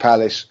 Crystal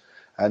Palace,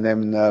 and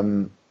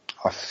then,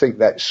 I think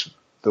that's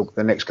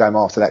the next game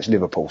after that's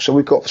Liverpool. So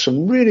we've got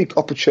some really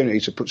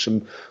opportunity to put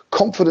some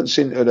confidence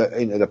into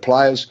the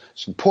players,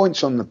 some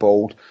points on the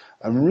board,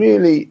 and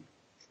really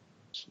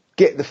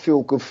get the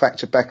feel-good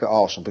factor back at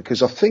Arsenal,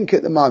 because I think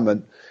at the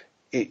moment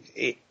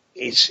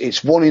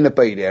it's wanting to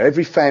be there.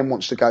 Every fan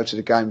wants to go to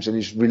the games and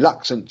is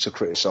reluctant to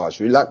criticise,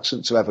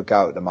 reluctant to have a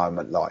go at the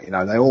moment.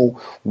 They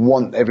all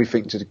want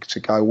everything to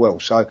go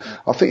well. So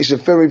I think it's a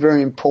very,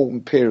 very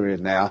important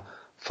period now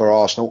for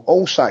Arsenal.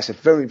 Also, it's a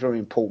very, very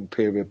important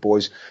period,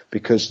 boys,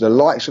 because the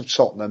likes of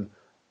Tottenham,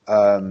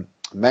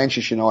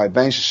 Manchester United,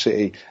 Manchester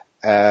City,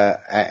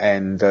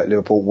 and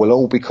Liverpool will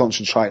all be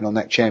concentrating on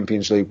that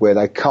Champions League, where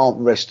they can't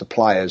rest the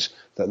players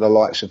that the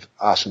likes of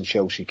us and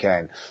Chelsea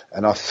can.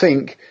 And I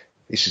think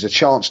this is a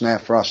chance now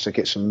for us to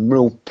get some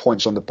real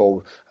points on the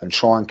board and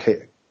try and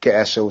get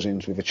ourselves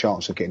in with a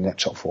chance of getting that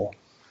top 4.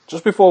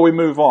 Just before we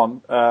move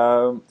on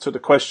to the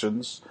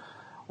questions,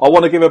 I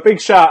want to give a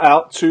big shout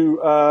out to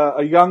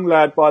a young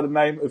lad by the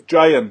name of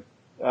Jayan,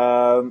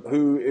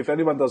 who, if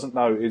anyone doesn't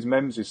know, is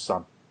Mems'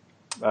 son.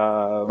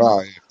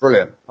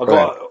 Brilliant. I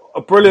got a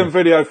brilliant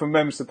video from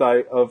Mems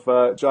today of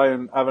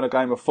Jayan having a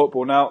game of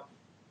football. Now,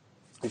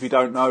 if you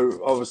don't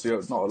know, obviously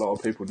not a lot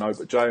of people know,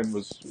 but Jayan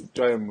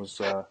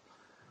was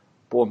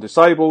born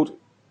disabled,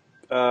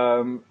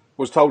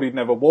 was told he'd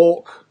never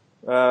walk,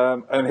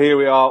 and here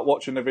we are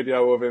watching the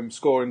video of him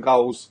scoring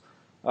goals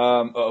at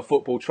a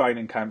football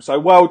training camp. So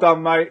well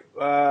done, mate.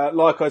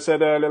 Like I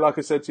said earlier, like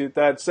I said to your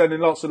dad, sending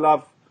lots of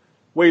love.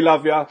 We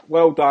love you.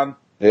 Well done.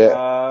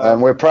 Yeah,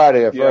 and we're proud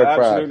of you.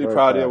 Absolutely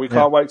proud of you. We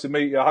can't wait to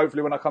meet you.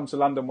 Hopefully when I come to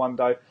London one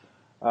day,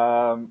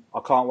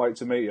 I can't wait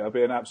to meet you. It'll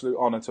be an absolute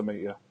honour to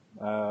meet you.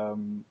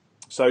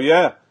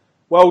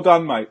 Well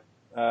done, mate.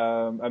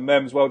 And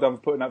Mems, well done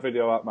for putting that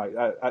video up, mate.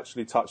 That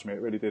actually touched me. It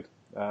really did.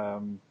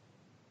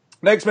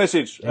 Next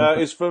message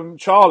is from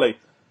Charlie.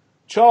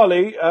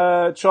 Charlie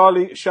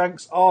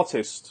Shanks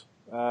Artist.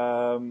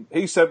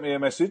 He sent me a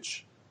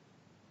message.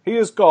 He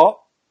has got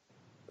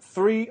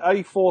 3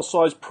 A4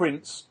 size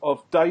prints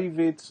of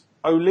David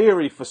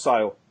O'Leary for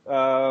sale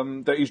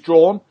that he's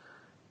drawn.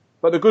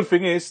 But the good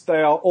thing is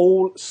they are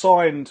all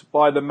signed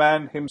by the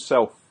man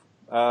himself.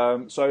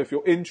 So if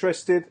you're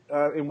interested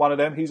in one of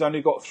them, he's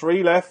only got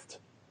 3 left.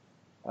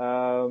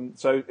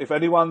 So if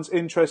anyone's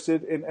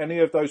interested in any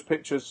of those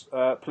pictures,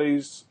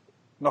 please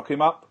knock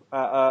him up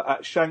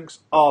at Shanks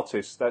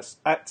Artist. That's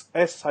at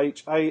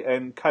SHANKS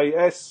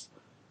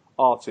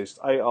Artist,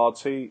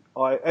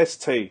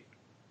 ARTIST.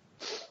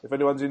 If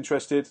anyone's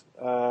interested,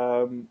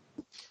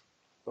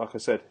 like I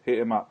said, hit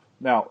him up.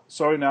 Now,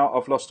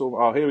 I've lost all.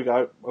 Oh, here we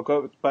go. I'll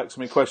go back to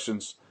my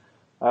questions.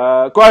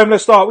 Graham,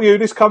 let's start with you.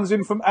 This comes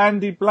in from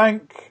Andy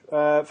Blank.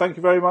 Thank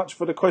you very much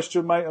for the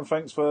question, mate, and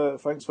thanks for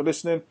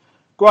listening.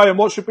 Graham,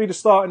 what should be the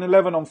starting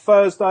 11 on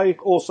Thursday?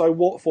 Also,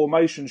 what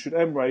formation should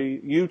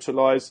Emre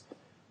utilise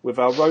with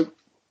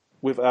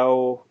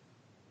our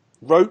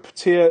rope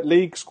tier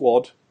league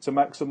squad to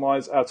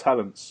maximise our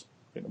talents?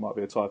 I think there might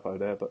be a typo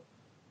there, but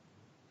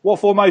what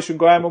formation,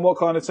 Graham, and what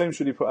kind of team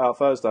should he put out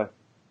Thursday?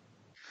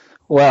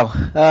 Well,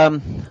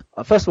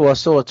 first of all, I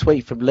saw a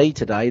tweet from Lee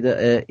today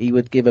that he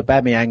would give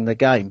Aubameyang the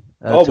game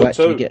to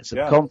actually get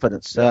some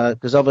confidence.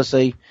 Because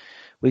obviously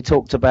we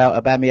talked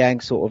about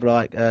Aubameyang sort of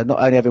like not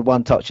only having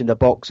 1 touch in the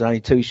box and only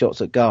 2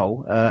 shots at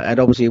goal, and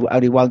obviously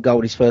only 1 goal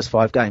in his first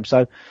 5 games.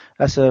 So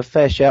that's a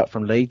fair shout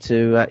from Lee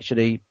to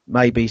actually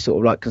maybe sort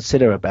of like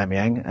consider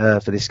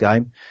Aubameyang for this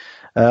game.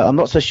 I'm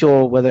not so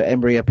sure whether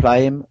Emery will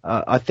play him.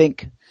 I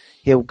think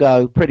he'll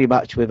go pretty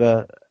much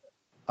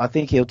I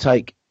think he'll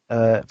take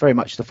very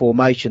much the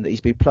formation that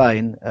he's been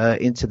playing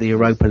into the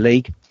Europa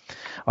League.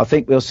 I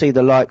think we'll see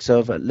the likes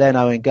of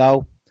Leno in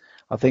goal.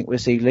 I think we'll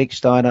see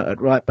Lichtsteiner at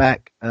right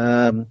back.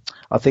 I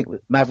think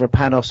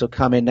Mavropanos will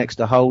come in next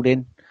to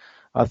Holding.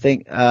 I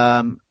think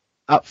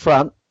up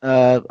front,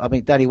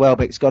 Danny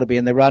Welbeck's got to be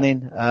in the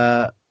running.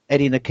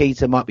 Eddie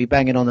Nikita might be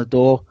banging on the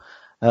door.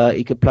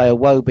 He could play a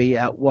Wobie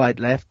out wide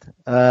left.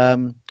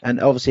 And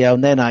obviously El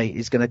Nene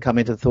is going to come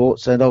into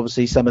thoughts. And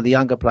obviously some of the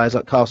younger players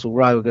like Castle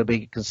Rowe are going to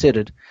be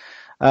considered.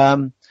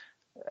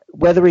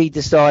 Whether he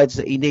decides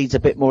that he needs a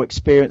bit more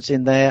experience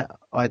in there,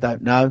 I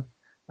don't know.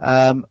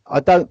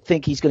 I don't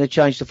think he's going to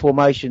change the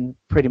formation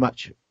pretty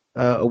much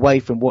away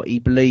from what he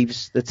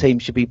believes the team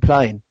should be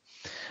playing.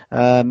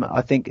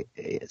 I think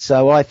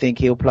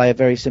he'll play a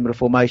very similar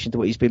formation to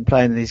what he's been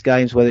playing in his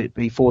games, whether it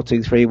be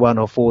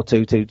 4-2-3-1 or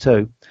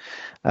 4-2-2-2.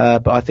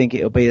 But I think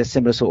it'll be a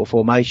similar sort of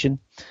formation.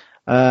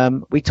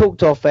 We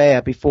talked off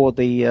air before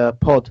the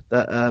pod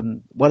that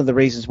one of the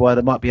reasons why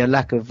there might be a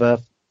lack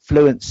of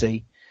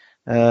fluency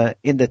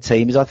in the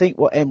team is I think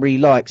what Emery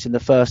likes in the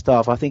first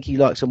half. I think he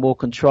likes a more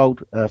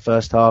controlled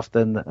first half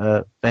than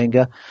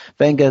Wenger.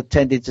 Wenger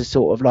tended to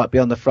sort of like be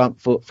on the front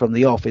foot from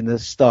the off in the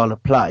style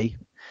of play,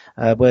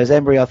 whereas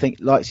Emery I think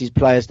likes his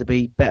players to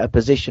be better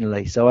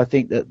positionally. So I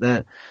think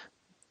that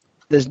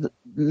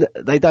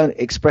they don't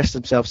express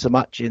themselves so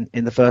much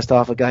in the first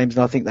half of games,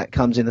 and I think that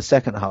comes in the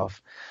second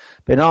half.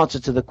 But in answer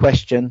to the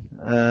question,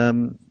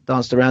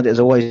 danced around it as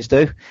I always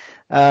do,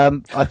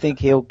 I think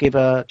he'll give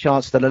a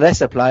chance to the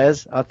lesser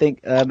players. I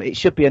think it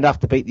should be enough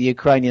to beat the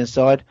Ukrainian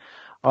side.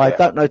 I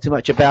don't know too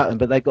much about them,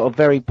 but they've got a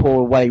very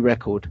poor away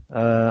record.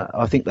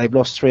 I think they've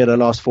lost 3 of the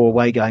last 4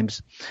 away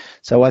games.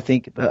 So I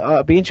think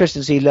I'd be interested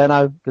to see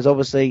Leno, because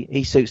obviously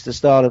he suits the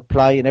style of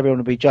play and everyone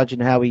will be judging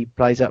how he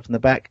plays up from the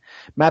back.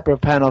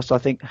 Mavropanos, I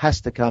think,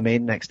 has to come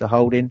in next to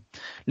Holding.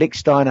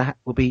 Lichtsteiner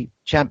will be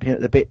champion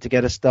at the bit to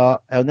get a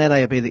start. El Nene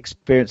will be the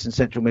experience in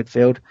central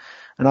midfield.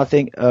 And I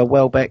think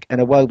Welbeck and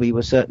Iwobi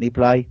will certainly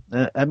play.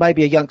 And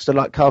maybe a youngster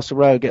like Castle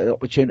Rowe get an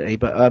opportunity.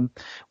 But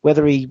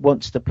whether he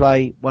wants to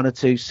play 1 or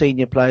 2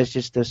 senior players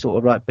just to sort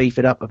of like beef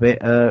it up a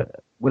bit,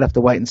 we'll have to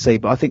wait and see.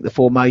 But I think the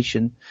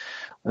formation,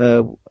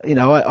 I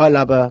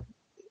love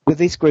with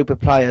this group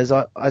of players,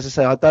 as I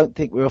say, I don't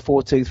think we're a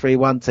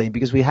 4-2-3-1 team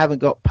because we haven't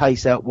got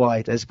pace out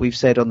wide, as we've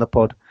said on the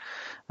pod.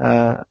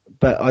 But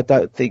I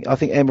think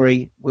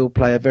Emery will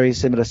play a very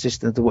similar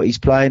system to what he's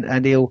playing,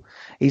 and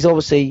he's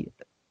obviously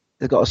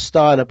they've got a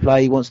style of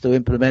play he wants to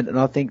implement, and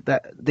I think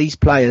that these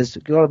players,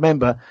 you've got to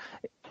remember,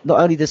 not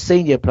only the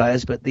senior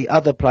players, but the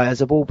other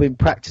players have all been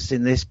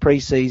practicing this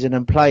pre-season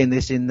and playing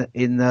this in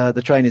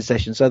the training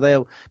session, so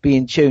they'll be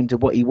in tune to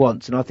what he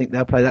wants, and I think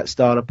they'll play that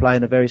style of play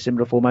in a very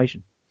similar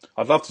formation.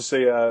 I'd love to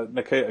see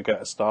Nikita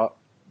get a start,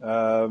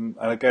 and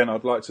again,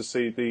 I'd like to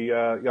see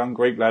the young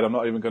Greek lad. I'm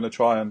not even going to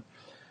try and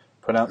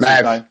pronounce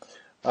his name.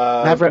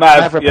 Mav.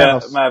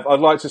 I'd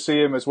like to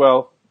see him as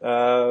well.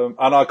 And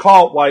I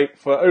can't wait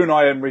for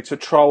Unai Emery to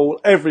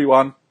troll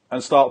everyone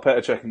and start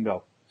Petr Cech in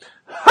goal.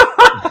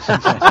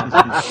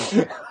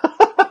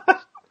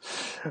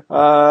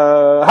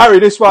 Harry,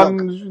 this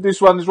one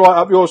is right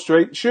up your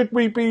street.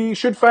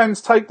 Should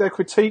fans take their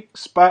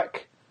critiques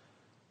back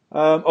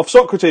of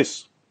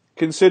Socrates,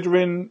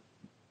 considering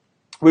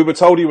we were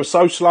told he was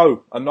so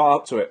slow and not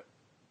up to it?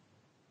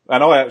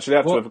 And I actually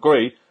have to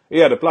agree. He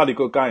had a bloody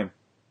good game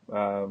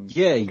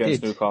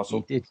against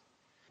Newcastle.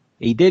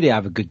 He did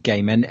have a good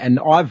game, and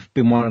I've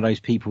been one of those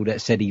people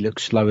that said he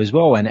looked slow as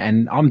well,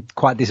 and I'm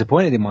quite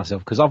disappointed in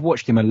myself because I've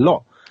watched him a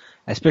lot,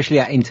 especially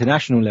at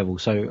international level.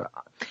 So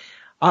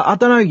I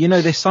don't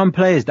know, there's some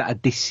players that are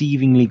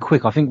deceivingly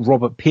quick. I think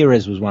Robert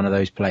Pires was one of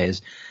those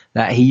players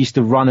that he used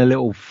to run a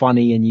little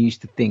funny and you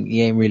used to think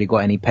he ain't really got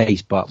any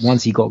pace, but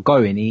once he got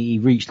going, he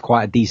reached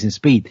quite a decent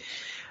speed.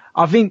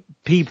 I think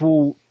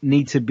people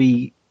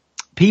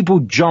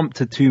jump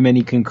to too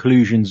many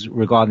conclusions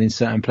regarding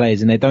certain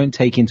players and they don't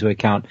take into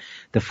account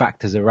the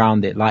factors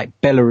around it. Like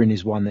Bellerin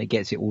is one that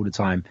gets it all the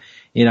time,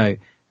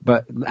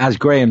 but as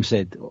Graham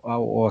said,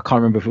 or I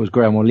can't remember if it was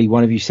Graham or Lee,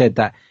 one of you said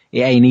that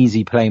it ain't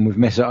easy playing with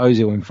Mesut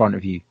Ozil in front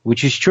of you,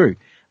 which is true.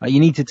 You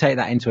need to take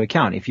that into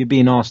account. If you're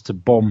being asked to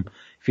bomb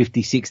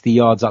 50, 60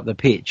 yards up the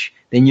pitch,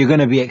 then you're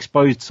going to be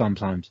exposed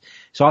sometimes.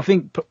 So I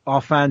think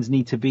our fans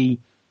need to be,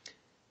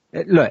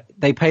 look,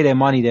 they pay their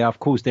money there. Of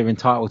course, they're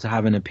entitled to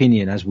have an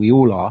opinion, as we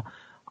all are.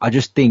 I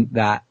just think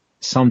that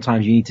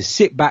sometimes you need to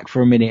sit back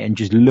for a minute and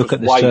just look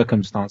at the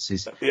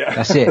circumstances. Yeah.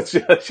 That's it.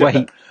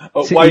 Wait.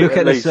 Look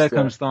at the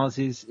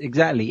circumstances. Yeah.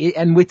 Exactly.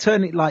 And we're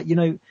turning,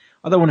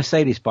 I don't want to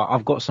say this, but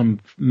I've got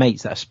some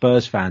mates that are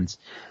Spurs fans,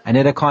 and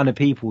they're the kind of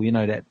people,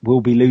 that will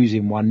be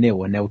losing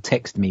 1-0 and they'll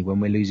text me when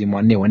we're losing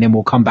 1-0 and then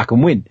we'll come back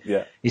and win.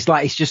 Yeah.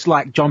 It's just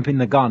like jumping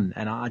the gun,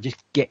 and I just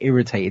get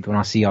irritated when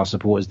I see our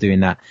supporters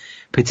doing that,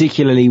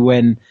 particularly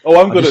when... Oh,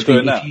 I'm good at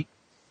doing that.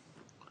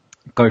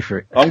 Go for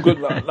it. I'm good.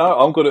 No,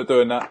 I'm good at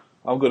doing that.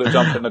 I'm good at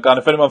jumping the gun.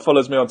 If anyone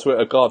follows me on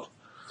Twitter, God,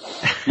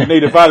 you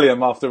need a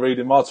Valium after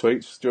reading my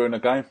tweets during the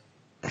game.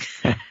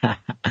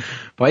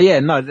 But yeah,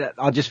 no,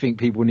 I just think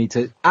people need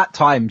to, at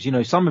times,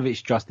 some of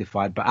it's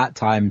justified, but at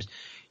times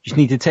you just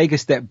need to take a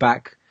step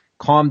back,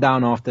 calm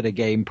down after the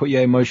game, put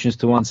your emotions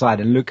to one side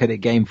and look at the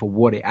game for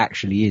what it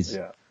actually is.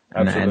 Yeah,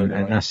 absolutely.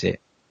 And that's it.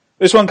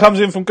 This one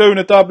comes in from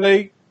Gunnar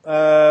Dudley.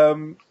 At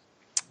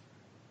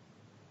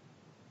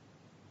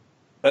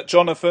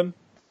Jonathan.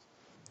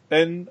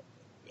 Then,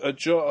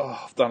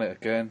 I've done it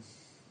again.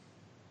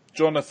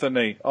 Jonathan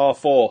E.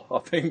 R4. I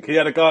think he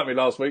had a go at me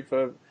last week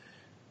for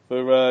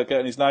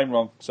getting his name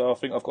wrong. So I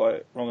think I've got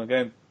it wrong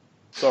again.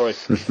 Sorry.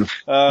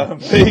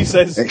 He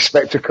says...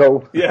 Expect a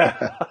call.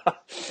 Yeah.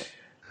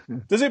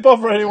 Does it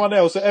bother anyone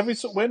else that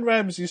when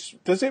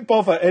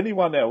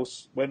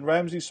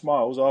Ramsey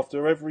smiles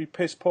after every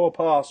piss poor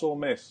pass or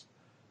miss?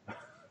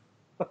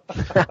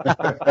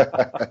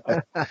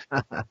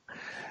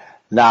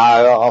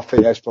 No, I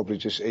think that's probably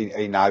just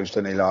he knows,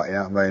 doesn't he? Like, you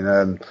know what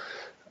I mean?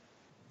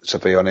 To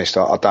be honest,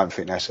 I don't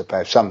think that's a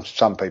bad.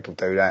 Some people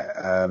do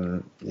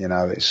that. You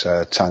know, it's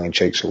a tongue in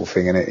cheek sort of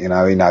thing, isn't it? You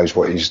know, he knows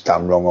what he's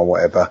done wrong or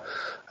whatever.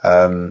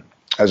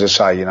 As I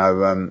say, you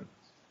know,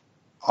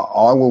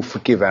 I will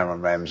forgive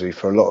Aaron Ramsey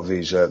for a lot of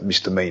his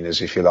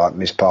misdemeanours, if you like,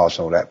 mispass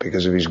and all that,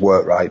 because of his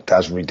work rate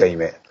does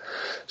redeem it.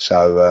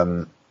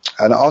 So,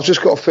 and I've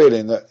just got a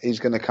feeling that he's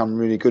going to come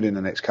really good in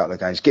the next couple of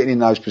games, getting in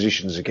those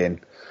positions again.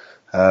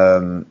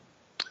 And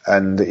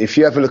if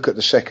you have a look at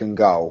the second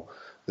goal,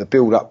 the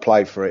build-up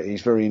play for it,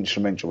 he's very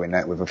instrumental in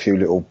that, with a few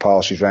little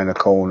passes round the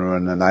corner,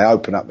 and then they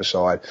open up the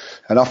side.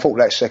 And I thought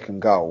that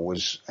second goal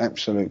was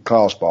absolute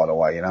class, by the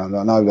way. You know, and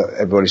I know that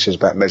everybody says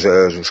about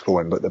Mesut Ozil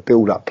scoring, but the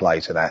build-up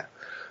play to that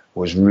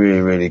was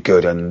really, really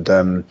good.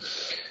 And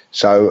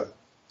so,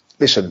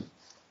 listen,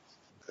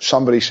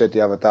 somebody said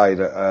the other day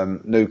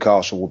that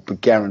Newcastle would be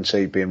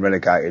guaranteed being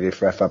relegated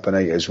if Rafa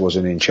Benitez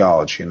wasn't in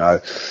charge, you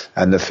know.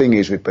 And the thing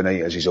is with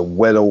Benitez, he's a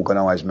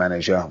well-organised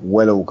manager,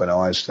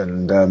 well-organised,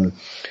 and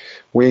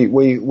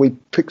we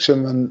picked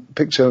him and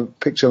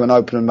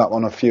opened him up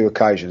on a few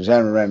occasions.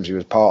 Aaron Ramsey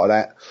was part of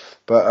that.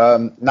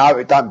 But no,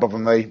 it don't bother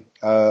me.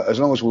 As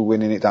long as we're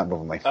winning, it don't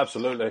bother me.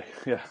 Absolutely,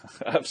 yeah,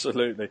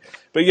 absolutely.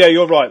 But yeah,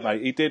 you're right,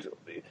 mate. He did.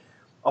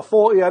 I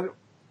thought he had.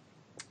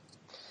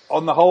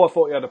 On the whole, I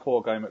thought he had a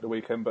poor game at the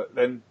weekend. But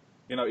then,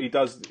 you know, he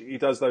does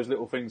those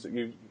little things that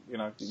you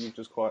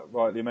just quite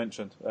rightly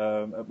mentioned,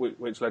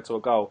 which led to a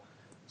goal.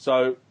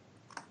 So,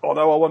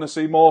 although I want to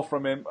see more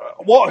from him,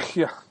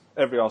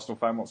 every Arsenal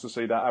fan wants to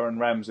see that Aaron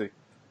Ramsey.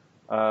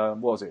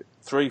 What was it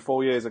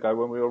 3-4 years ago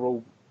when we were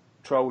all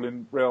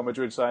trolling Real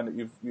Madrid saying that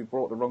you've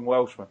brought the wrong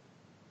Welshman.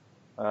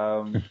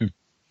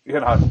 You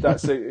know,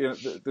 that's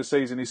the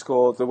season he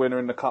scored the winner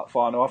in the cup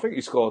final. I think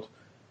he scored,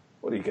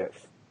 what did he get?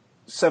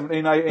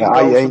 17, 18 goals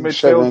from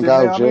midfield.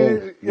 Goals, I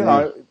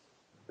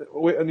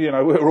mean, you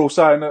know, we were all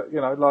saying that, you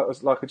know,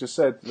 like I just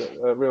said,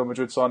 that Real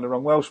Madrid signed the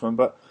wrong Welshman.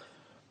 But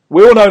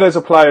we all know there's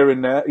a player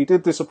in there. He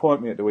did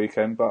disappoint me at the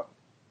weekend, but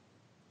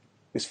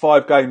it's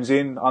 5 games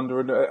in. I'm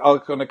going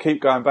to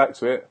keep going back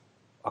to it.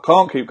 I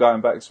can't keep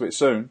going back to it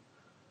soon.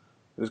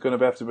 There's going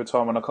to have to be a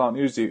time when I can't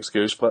use the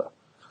excuse, but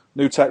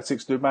new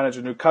tactics, new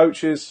manager, new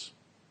coaches.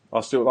 I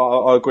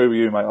agree with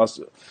you, mate.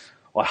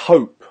 I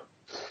hope.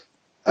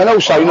 And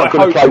also, you're not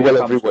going to play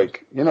well every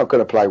week. You're not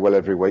going to play well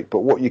every week, but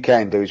what you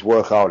can do is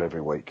work hard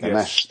every week, and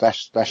yes.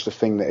 that's the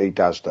thing that he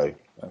does do.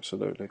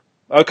 Absolutely.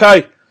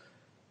 Okay,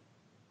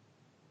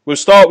 we'll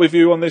start with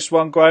you on this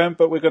one, Graham,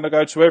 but we're going to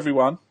go to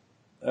everyone.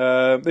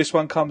 This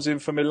one comes in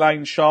from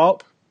Elaine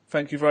Sharp.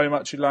 Thank you very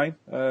much, Elaine,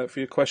 for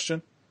your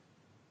question.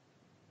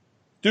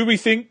 Do we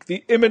think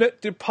the imminent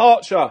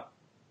departure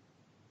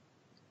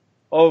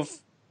of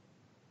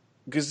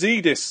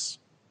Gazidis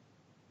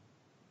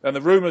and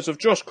the rumours of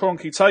Josh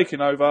Kroenke taking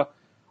over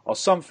are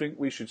something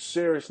we should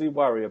seriously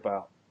worry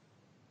about?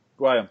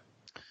 Graham.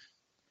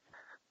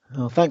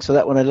 Oh, thanks for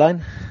that one,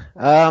 Elaine.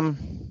 I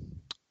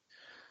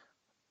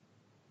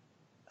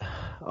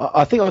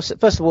think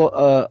first of all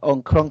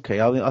on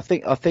Kroenke. I mean, I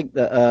think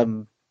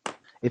that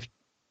if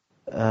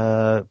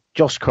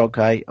Josh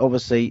Kroenke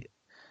obviously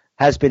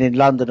has been in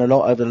London a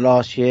lot over the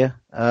last year,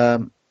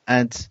 and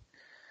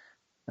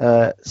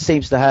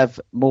seems to have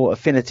more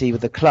affinity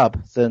with the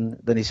club than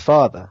his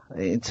father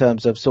in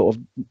terms of sort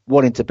of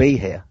wanting to be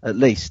here at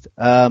least.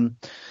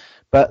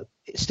 But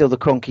it's still the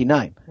Kroenke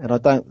name, and I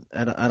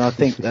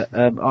think that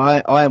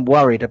I am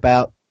worried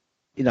about,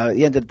 you know, at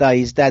the end of the day,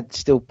 his dad's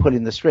still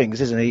pulling the strings,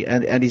 isn't he?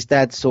 And his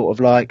dad's sort of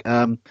like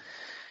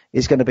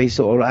is going to be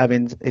sort of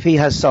having, if he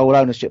has sole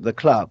ownership of the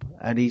club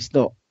and he's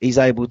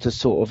able to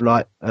sort of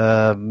like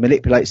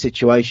manipulate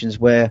situations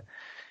where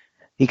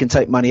he can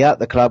take money out of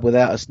the club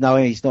without us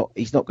knowing. He's not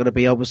going to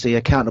be obviously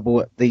accountable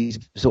at these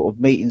sort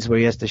of meetings where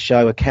he has to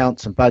show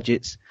accounts and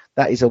budgets.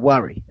 That is a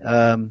worry.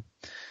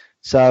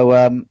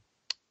 So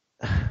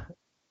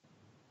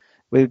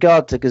with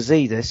regard to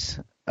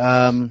Gazidis,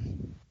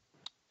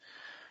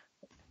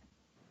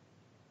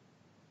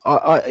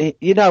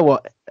 you know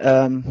what?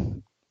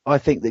 I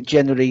think that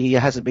generally he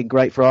hasn't been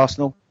great for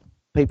Arsenal.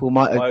 People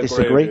might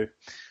disagree.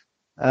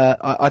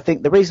 I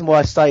think the reason why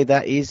I say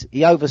that is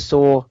he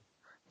oversaw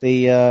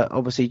the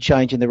obviously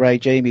change in the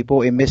regime. He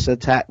brought in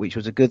Mislintat, which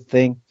was a good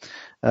thing.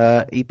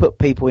 He put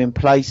people in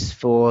place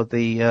for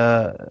the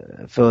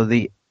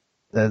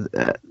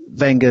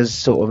Wenger's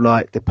sort of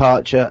like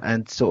departure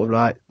and sort of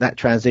like that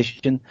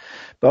transition.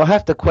 But I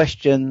have to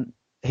question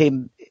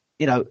him,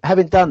 you know,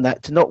 having done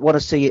that, to not want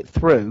to see it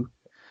through.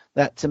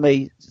 That to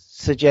me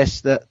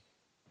suggests that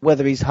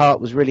whether his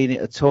heart was really in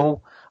it at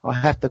all, I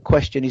have to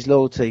question his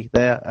loyalty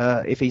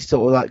there. If he's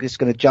sort of like just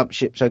going to jump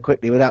ship so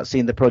quickly without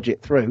seeing the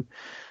project through.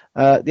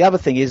 The other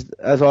thing is,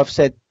 as I've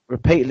said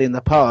repeatedly in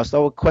the past, I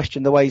would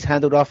question the way he's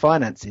handled our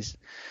finances.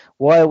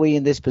 Why are we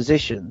in this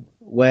position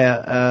where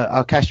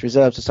our cash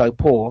reserves are so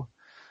poor?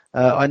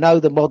 I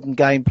know the modern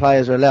game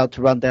players are allowed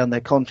to run down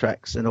their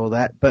contracts and all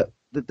that, but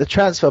the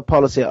transfer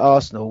policy at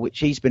Arsenal, which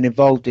he's been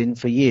involved in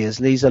for years,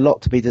 leaves a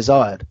lot to be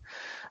desired.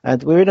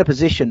 And we're in a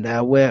position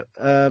now where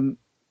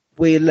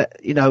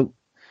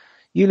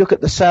you look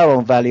at the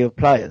sale-on value of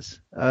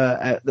players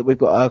that we've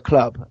got at our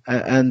club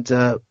and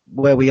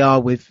where we are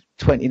with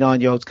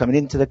 29-year-olds coming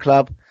into the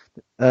club.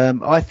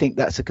 I think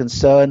that's a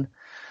concern.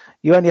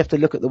 You only have to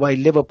look at the way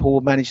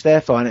Liverpool manage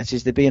their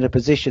finances to be in a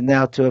position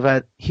now to have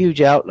had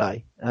huge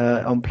outlay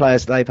on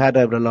players they've had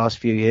over the last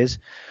few years.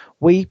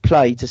 We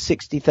play to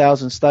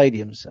 60,000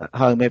 stadiums at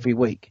home every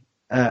week,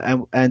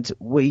 and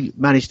we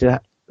managed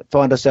to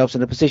find ourselves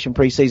in a position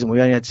pre-season where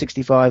we only had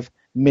 £65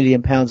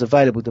 million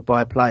available to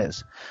buy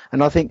players.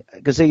 And I think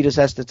Gazidis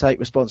has to take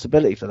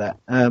responsibility for that.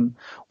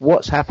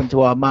 What's happened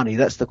to our money?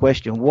 That's the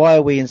question. Why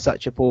are we in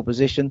such a poor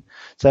position?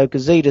 So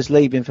Gazidis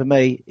leaving for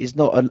me is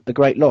not a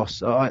great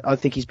loss. I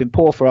think he's been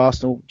poor for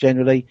Arsenal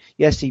generally.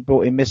 Yes, he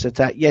brought in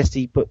Misatak. Yes,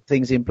 he put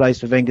things in place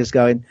for Wenger's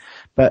going,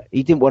 but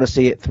he didn't want to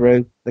see it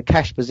through. The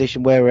cash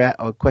position where we're at,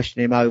 I'll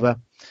question him over.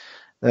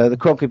 The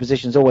Kroenke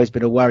position's always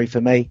been a worry for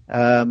me,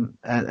 and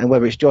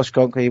whether it's Josh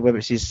Kroenke, whether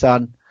it's his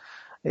son,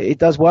 it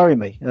does worry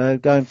me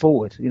going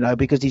forward.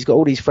 Because he's got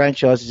all these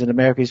franchises in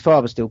America. His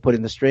father's still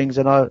putting the strings,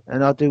 and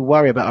I do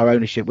worry about our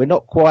ownership. We're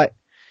not quite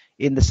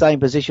in the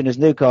same position as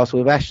Newcastle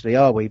with Ashley,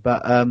 are we?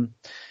 But our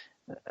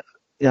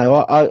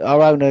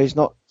owner is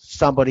not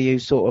somebody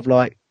who's sort of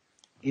like,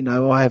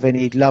 I have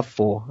any love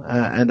for,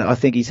 and I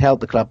think he's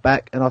held the club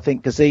back. And I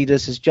think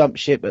Gazidis has jumped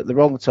ship at the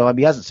wrong time.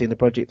 He hasn't seen the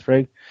project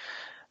through,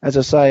 as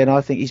I say, and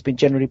I think he's been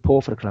generally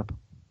poor for the club.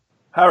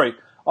 Harry,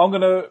 I'm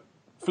going to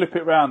flip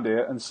it round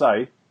here and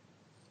say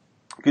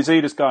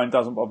Gazidis going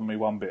doesn't bother me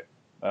one bit.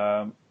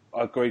 I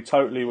agree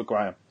totally with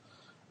Graham.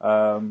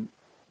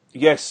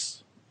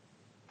 Yes,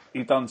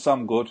 he's done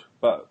some good,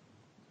 but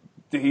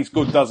his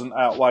good doesn't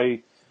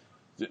outweigh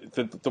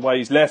the way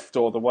he's left,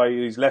 or the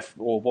way he's left,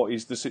 or what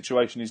is the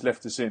situation he's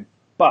left us in.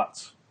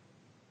 But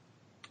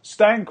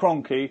Stan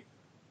Kroenke,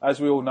 as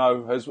we all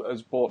know,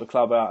 has bought the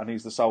club out, and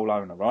he's the sole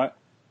owner, right?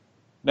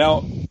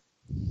 Now,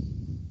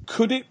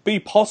 could it be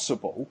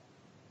possible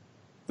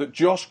that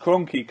Josh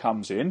Kroenke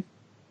comes in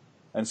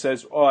and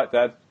says, all right,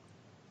 Dad,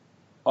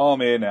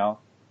 I'm here now.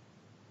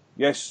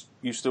 Yes,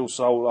 you're still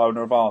sole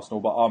owner of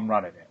Arsenal, but I'm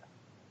running it.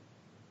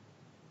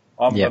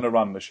 I'm going to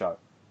run the show.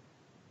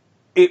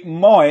 It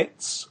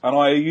might, and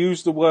I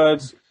use the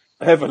words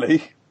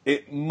heavily,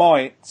 it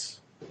might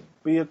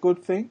be a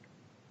good thing.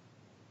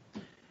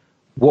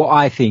 What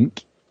I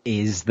think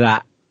is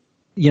that,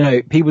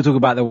 people talk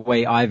about the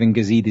way Ivan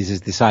Gazidis has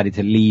decided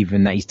to leave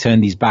and that he's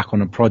turned his back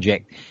on a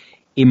project.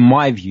 In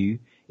my view,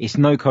 it's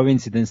no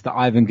coincidence that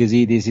Ivan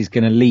Gazidis is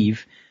going to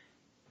leave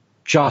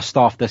just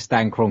after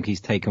Stan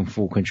Kroenke's taken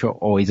full control,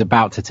 or he's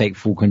about to take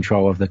full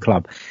control of the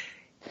club.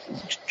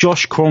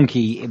 Josh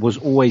Kroenke was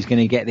always going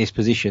to get this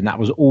position. That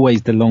was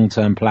always the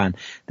long-term plan.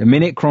 The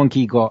minute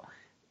Kroenke got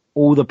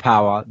all the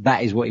power,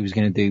 that is what he was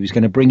going to do. He was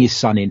going to bring his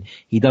son in.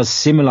 He does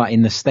similar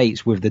in the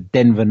States with the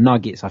Denver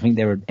Nuggets. I think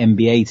they're an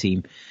NBA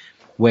team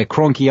where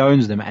Kroenke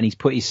owns them, and he's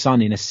put his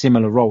son in a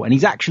similar role. And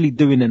he's actually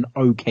doing an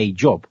okay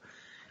job.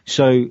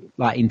 So,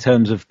 like, in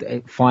terms of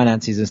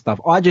finances and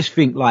stuff, I just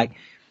think, like,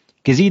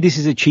 Gazidis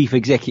is a chief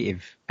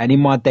executive. And in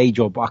my day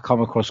job, I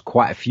come across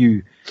quite a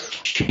few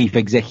chief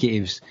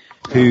executives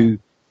who,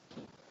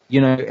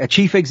 a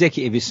chief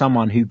executive is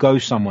someone who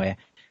goes somewhere,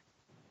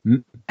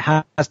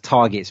 has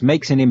targets,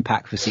 makes an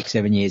impact for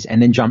 6-7 years,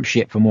 and then jumps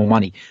ship for more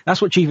money.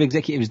 That's what chief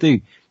executives do.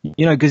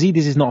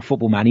 Gazidis is not a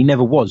football man. He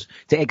never was.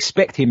 To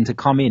expect him to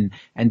come in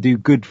and do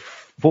good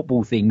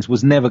football things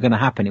was never going to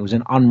happen. It was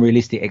an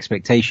unrealistic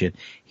expectation.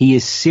 He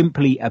is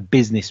simply a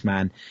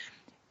businessman.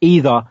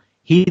 Either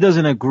he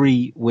doesn't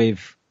agree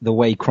with the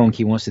way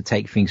Kroenke wants to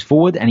take things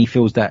forward, and he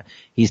feels that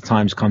his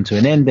time's come to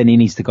an end and he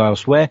needs to go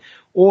elsewhere,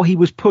 or he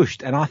was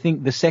pushed. And I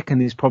think the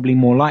second is probably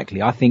more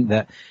likely. I think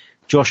that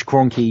Josh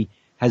Kroenke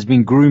has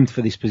been groomed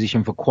for this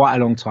position for quite a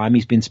long time.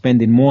 He's been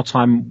spending more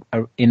time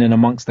in and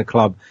amongst the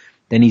club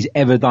than he's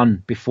ever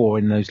done before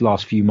in those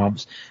last few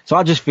months. So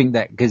I just think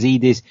that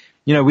Gazidis,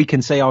 we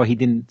can say, he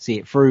didn't see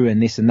it through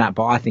and this and that,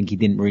 but I think he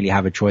didn't really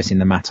have a choice in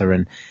the matter.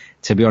 And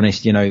to be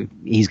honest,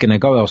 he's going to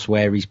go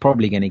elsewhere. He's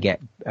probably going to get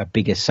a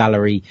bigger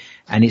salary,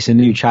 and it's a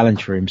new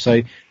challenge for him.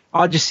 So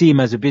I just see him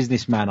as a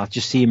businessman. I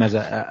just see him as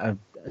a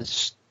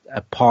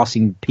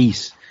passing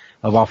piece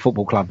of our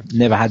football club.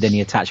 Never had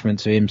any attachment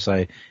to him,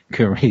 so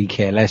couldn't really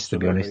care less, to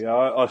be honest.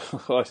 Yeah,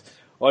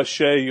 I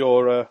share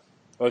your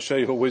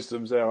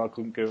wisdoms there. I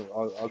couldn't give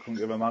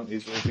a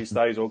monkey's if he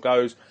stays or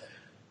goes.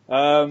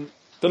 The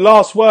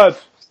last word,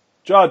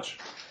 Judge.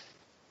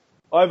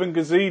 Ivan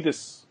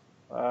Gazidis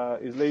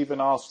is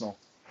leaving Arsenal.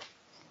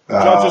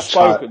 Judge has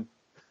spoken.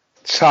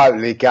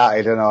 Totally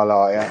gutted, and I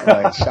like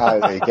it.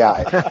 Totally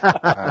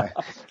gutted.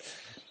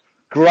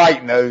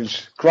 Great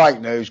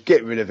news.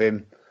 Get rid of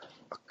him.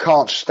 I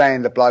can't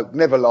stand the bloke.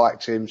 Never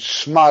liked him.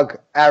 Smug,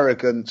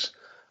 arrogant.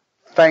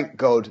 Thank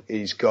God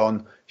he's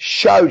gone.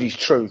 Showed his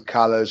true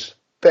colours.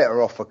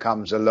 Better offer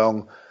comes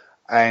along.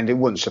 And it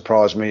wouldn't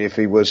surprise me if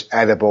he was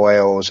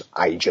Adebayor's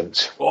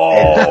agent.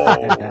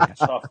 Oh,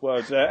 tough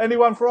words there.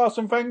 Anyone for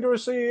Arsene Wenger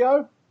as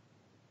CEO?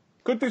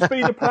 Could this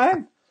be the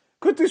plan?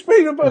 Could this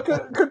be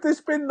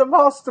the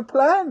master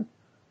plan?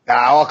 No,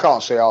 I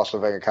can't see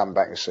Arsene Wenger coming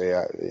back and see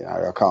it. You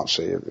know, I can't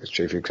see it. The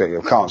chief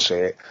executive, I can't see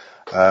it.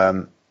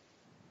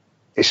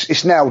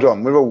 It's nailed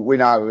on. We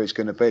know who it's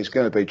going to be. It's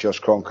going to be Josh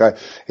Kroenke.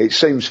 It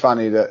seems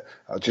funny that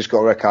I just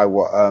got to echo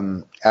what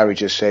Harry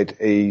just said.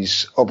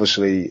 He's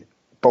obviously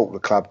bought the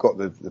club, got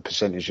the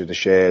percentage of the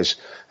shares.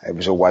 It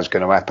was always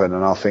going to happen,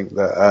 and I think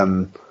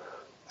that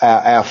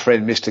our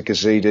friend Mr.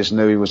 Gazidis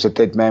knew he was a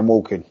dead man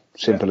walking.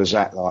 Simple as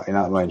that, like, you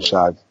know what I mean?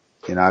 So,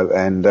 you know,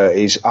 and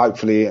he's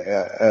hopefully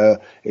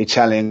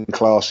Italian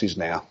classes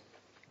now.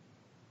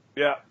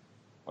 Yeah.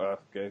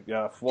 Okay,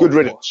 yeah. Good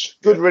riddance.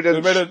 Good riddance.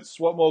 Good riddance.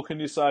 What more can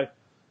you say?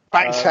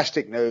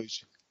 Fantastic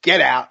news.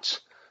 Get out.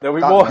 There'll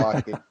be more.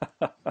 Like it.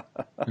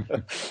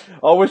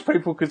 I wish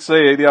people could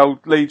see the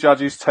old Lee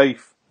Judge's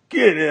teeth.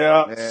 Get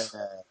out. Yeah,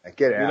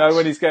 get out. You know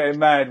when he's getting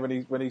mad, when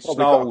he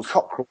snarls. Got a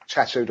cockerel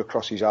tattooed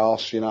across his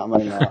arse, you know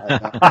what I mean?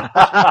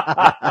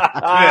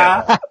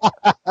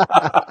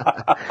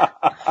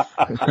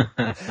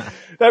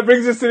 That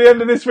brings us to the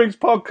end of this week's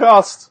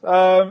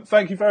podcast.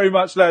 Thank you very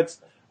much, lads.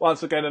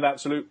 Once again, an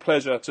absolute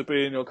pleasure to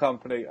be in your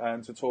company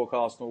and to talk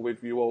Arsenal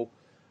with you all.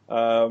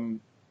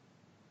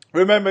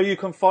 Remember, you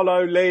can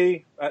follow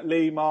Lee at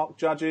Lee Mark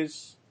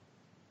Judges.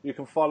 You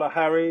can follow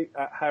Harry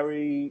at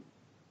Harry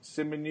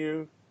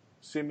Simieu.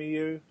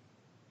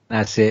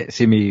 That's it,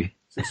 Simieu.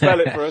 So spell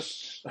it for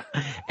us.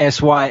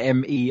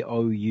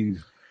 Symeu.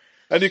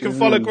 And you can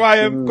follow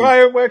Graham.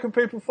 Graham, where can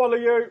people follow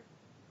you?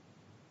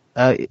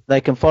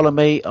 They can follow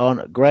me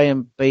on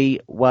Graham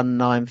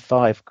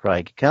B195,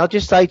 Craig. Can I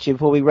just say to you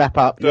before we wrap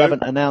up, you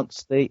haven't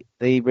announced the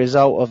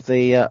result of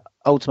the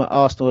Ultimate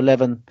Arsenal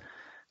 11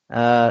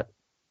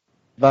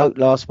 vote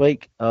last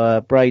week,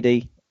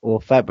 Brady or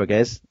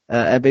Fabregas.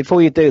 And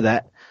before you do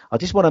that, I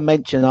just want to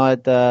mention I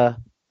had a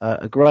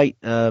great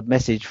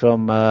message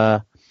from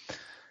on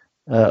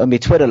my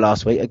Twitter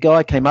last week. A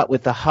guy came up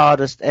with the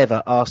hardest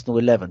ever Arsenal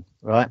 11,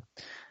 right?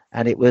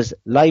 And it was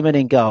Lehmann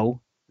in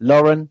goal,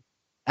 Lauren,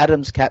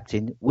 Adams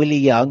captain, Willie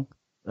Young.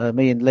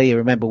 Me and Lee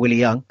remember Willie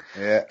Young.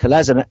 Yeah.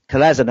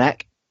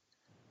 Kolasinac,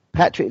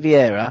 Patrick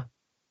Vieira,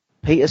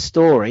 Peter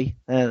Storey.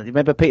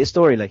 Remember Peter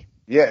Storey, Lee?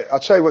 Yeah, I'll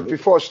tell you what,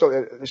 before I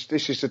start,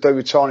 this is to do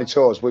with Tiny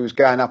Tours. We was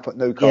going up at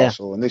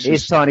Newcastle. Yeah, and this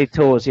is Tiny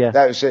Tours, yeah.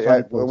 That was it.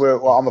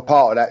 I'm a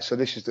part of that, so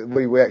this is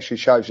we actually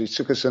chose. It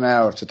took us an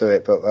hour to do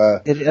it,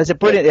 but it was a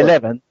brilliant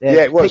 11. Yeah,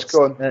 it was.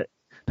 Go on.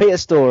 Peter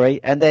Storey,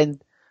 and then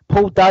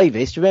Paul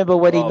Davis. Do you remember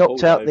when he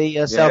knocked out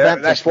the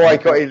Southampton? That's why he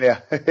got in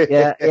there.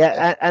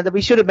 yeah. And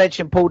we should have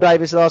mentioned Paul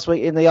Davis last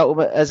week in the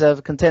ultimate as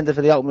a contender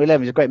for the Ultimate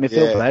 11. He's a great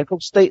midfield player.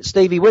 Called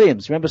Stevie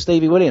Williams. Remember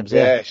Stevie Williams?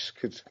 Yeah. Yes,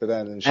 good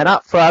and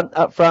up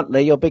front,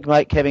 Lee, your big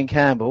mate Kevin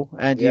Campbell,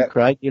 and you,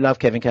 Craig. You love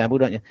Kevin Campbell,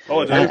 don't you? Oh,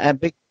 I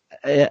do.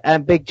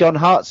 And big John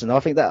Hartson. I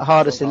think that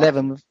hardest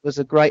 11 was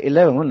a great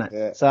 11, wasn't it?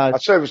 Yeah. So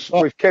I'd say it was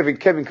with Kevin.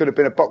 Kevin could have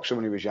been a boxer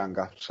when he was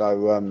younger.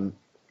 So.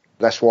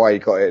 That's why he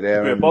got it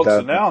there. He's a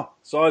boxer now,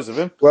 size of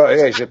him. Well,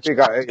 yeah, he's a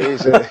big.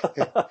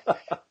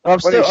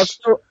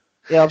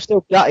 I'm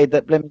still gutted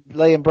that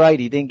Liam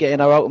Brady didn't get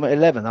in our Ultimate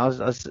 11. I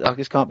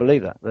just can't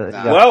believe that. But,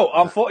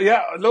 Well,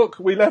 look,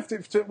 we left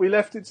it to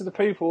the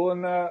people,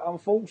 and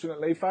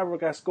unfortunately,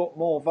 Fabregas got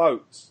more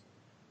votes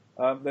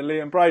than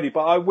Liam Brady.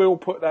 But I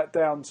would put that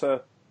down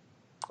to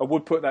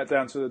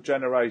the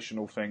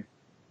generational thing.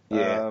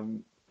 Yeah,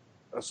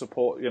 a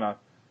support, you know.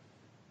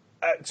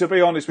 To be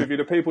honest with you,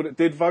 the people that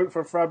did vote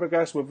for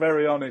Fabregas were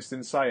very honest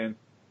in saying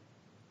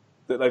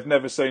that they've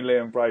never seen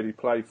Liam Brady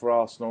play for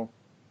Arsenal.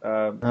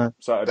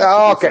 So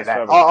I'll get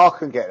that. I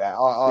can get that.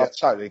 I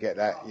totally get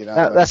that. You know,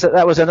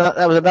 that was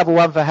another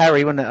one for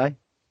Harry, wasn't it? Eh?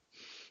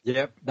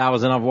 Yep, that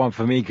was another one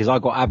for me because I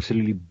got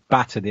absolutely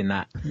battered in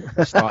that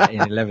starting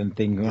 11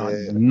 thing.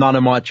 None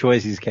of my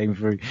choices came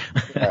through.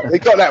 We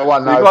got that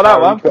one though. You got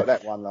that one? We got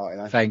that one, like, you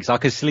know. Thanks. I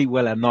can sleep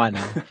well at night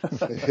now.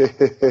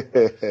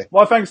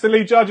 My thanks to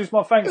Lee Judges.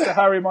 My thanks to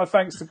Harry. My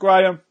thanks to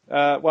Graham.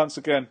 Once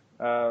again,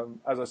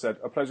 as I said,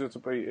 a pleasure to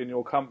be in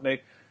your company.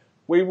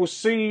 We will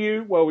see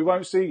you. Well, we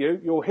won't see you.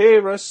 You'll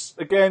hear us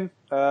again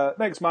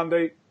next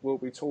Monday. We'll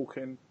be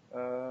talking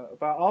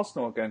about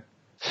Arsenal again.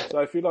 So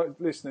if you like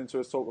listening to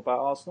us talk about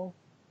Arsenal,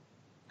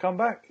 come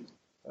back.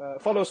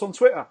 Follow us on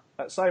Twitter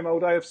at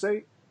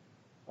SameOldAFC,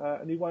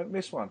 and you won't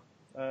miss one.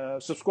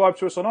 Subscribe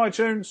to us on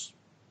iTunes.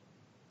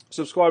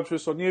 Subscribe to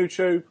us on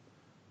YouTube.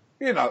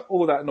 You know,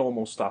 all that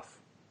normal stuff.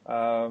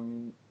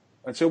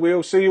 Until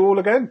we'll see you all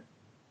again.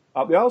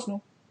 Up the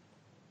Arsenal.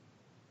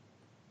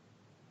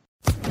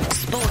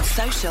 Sports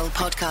Social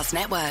Podcast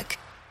Network.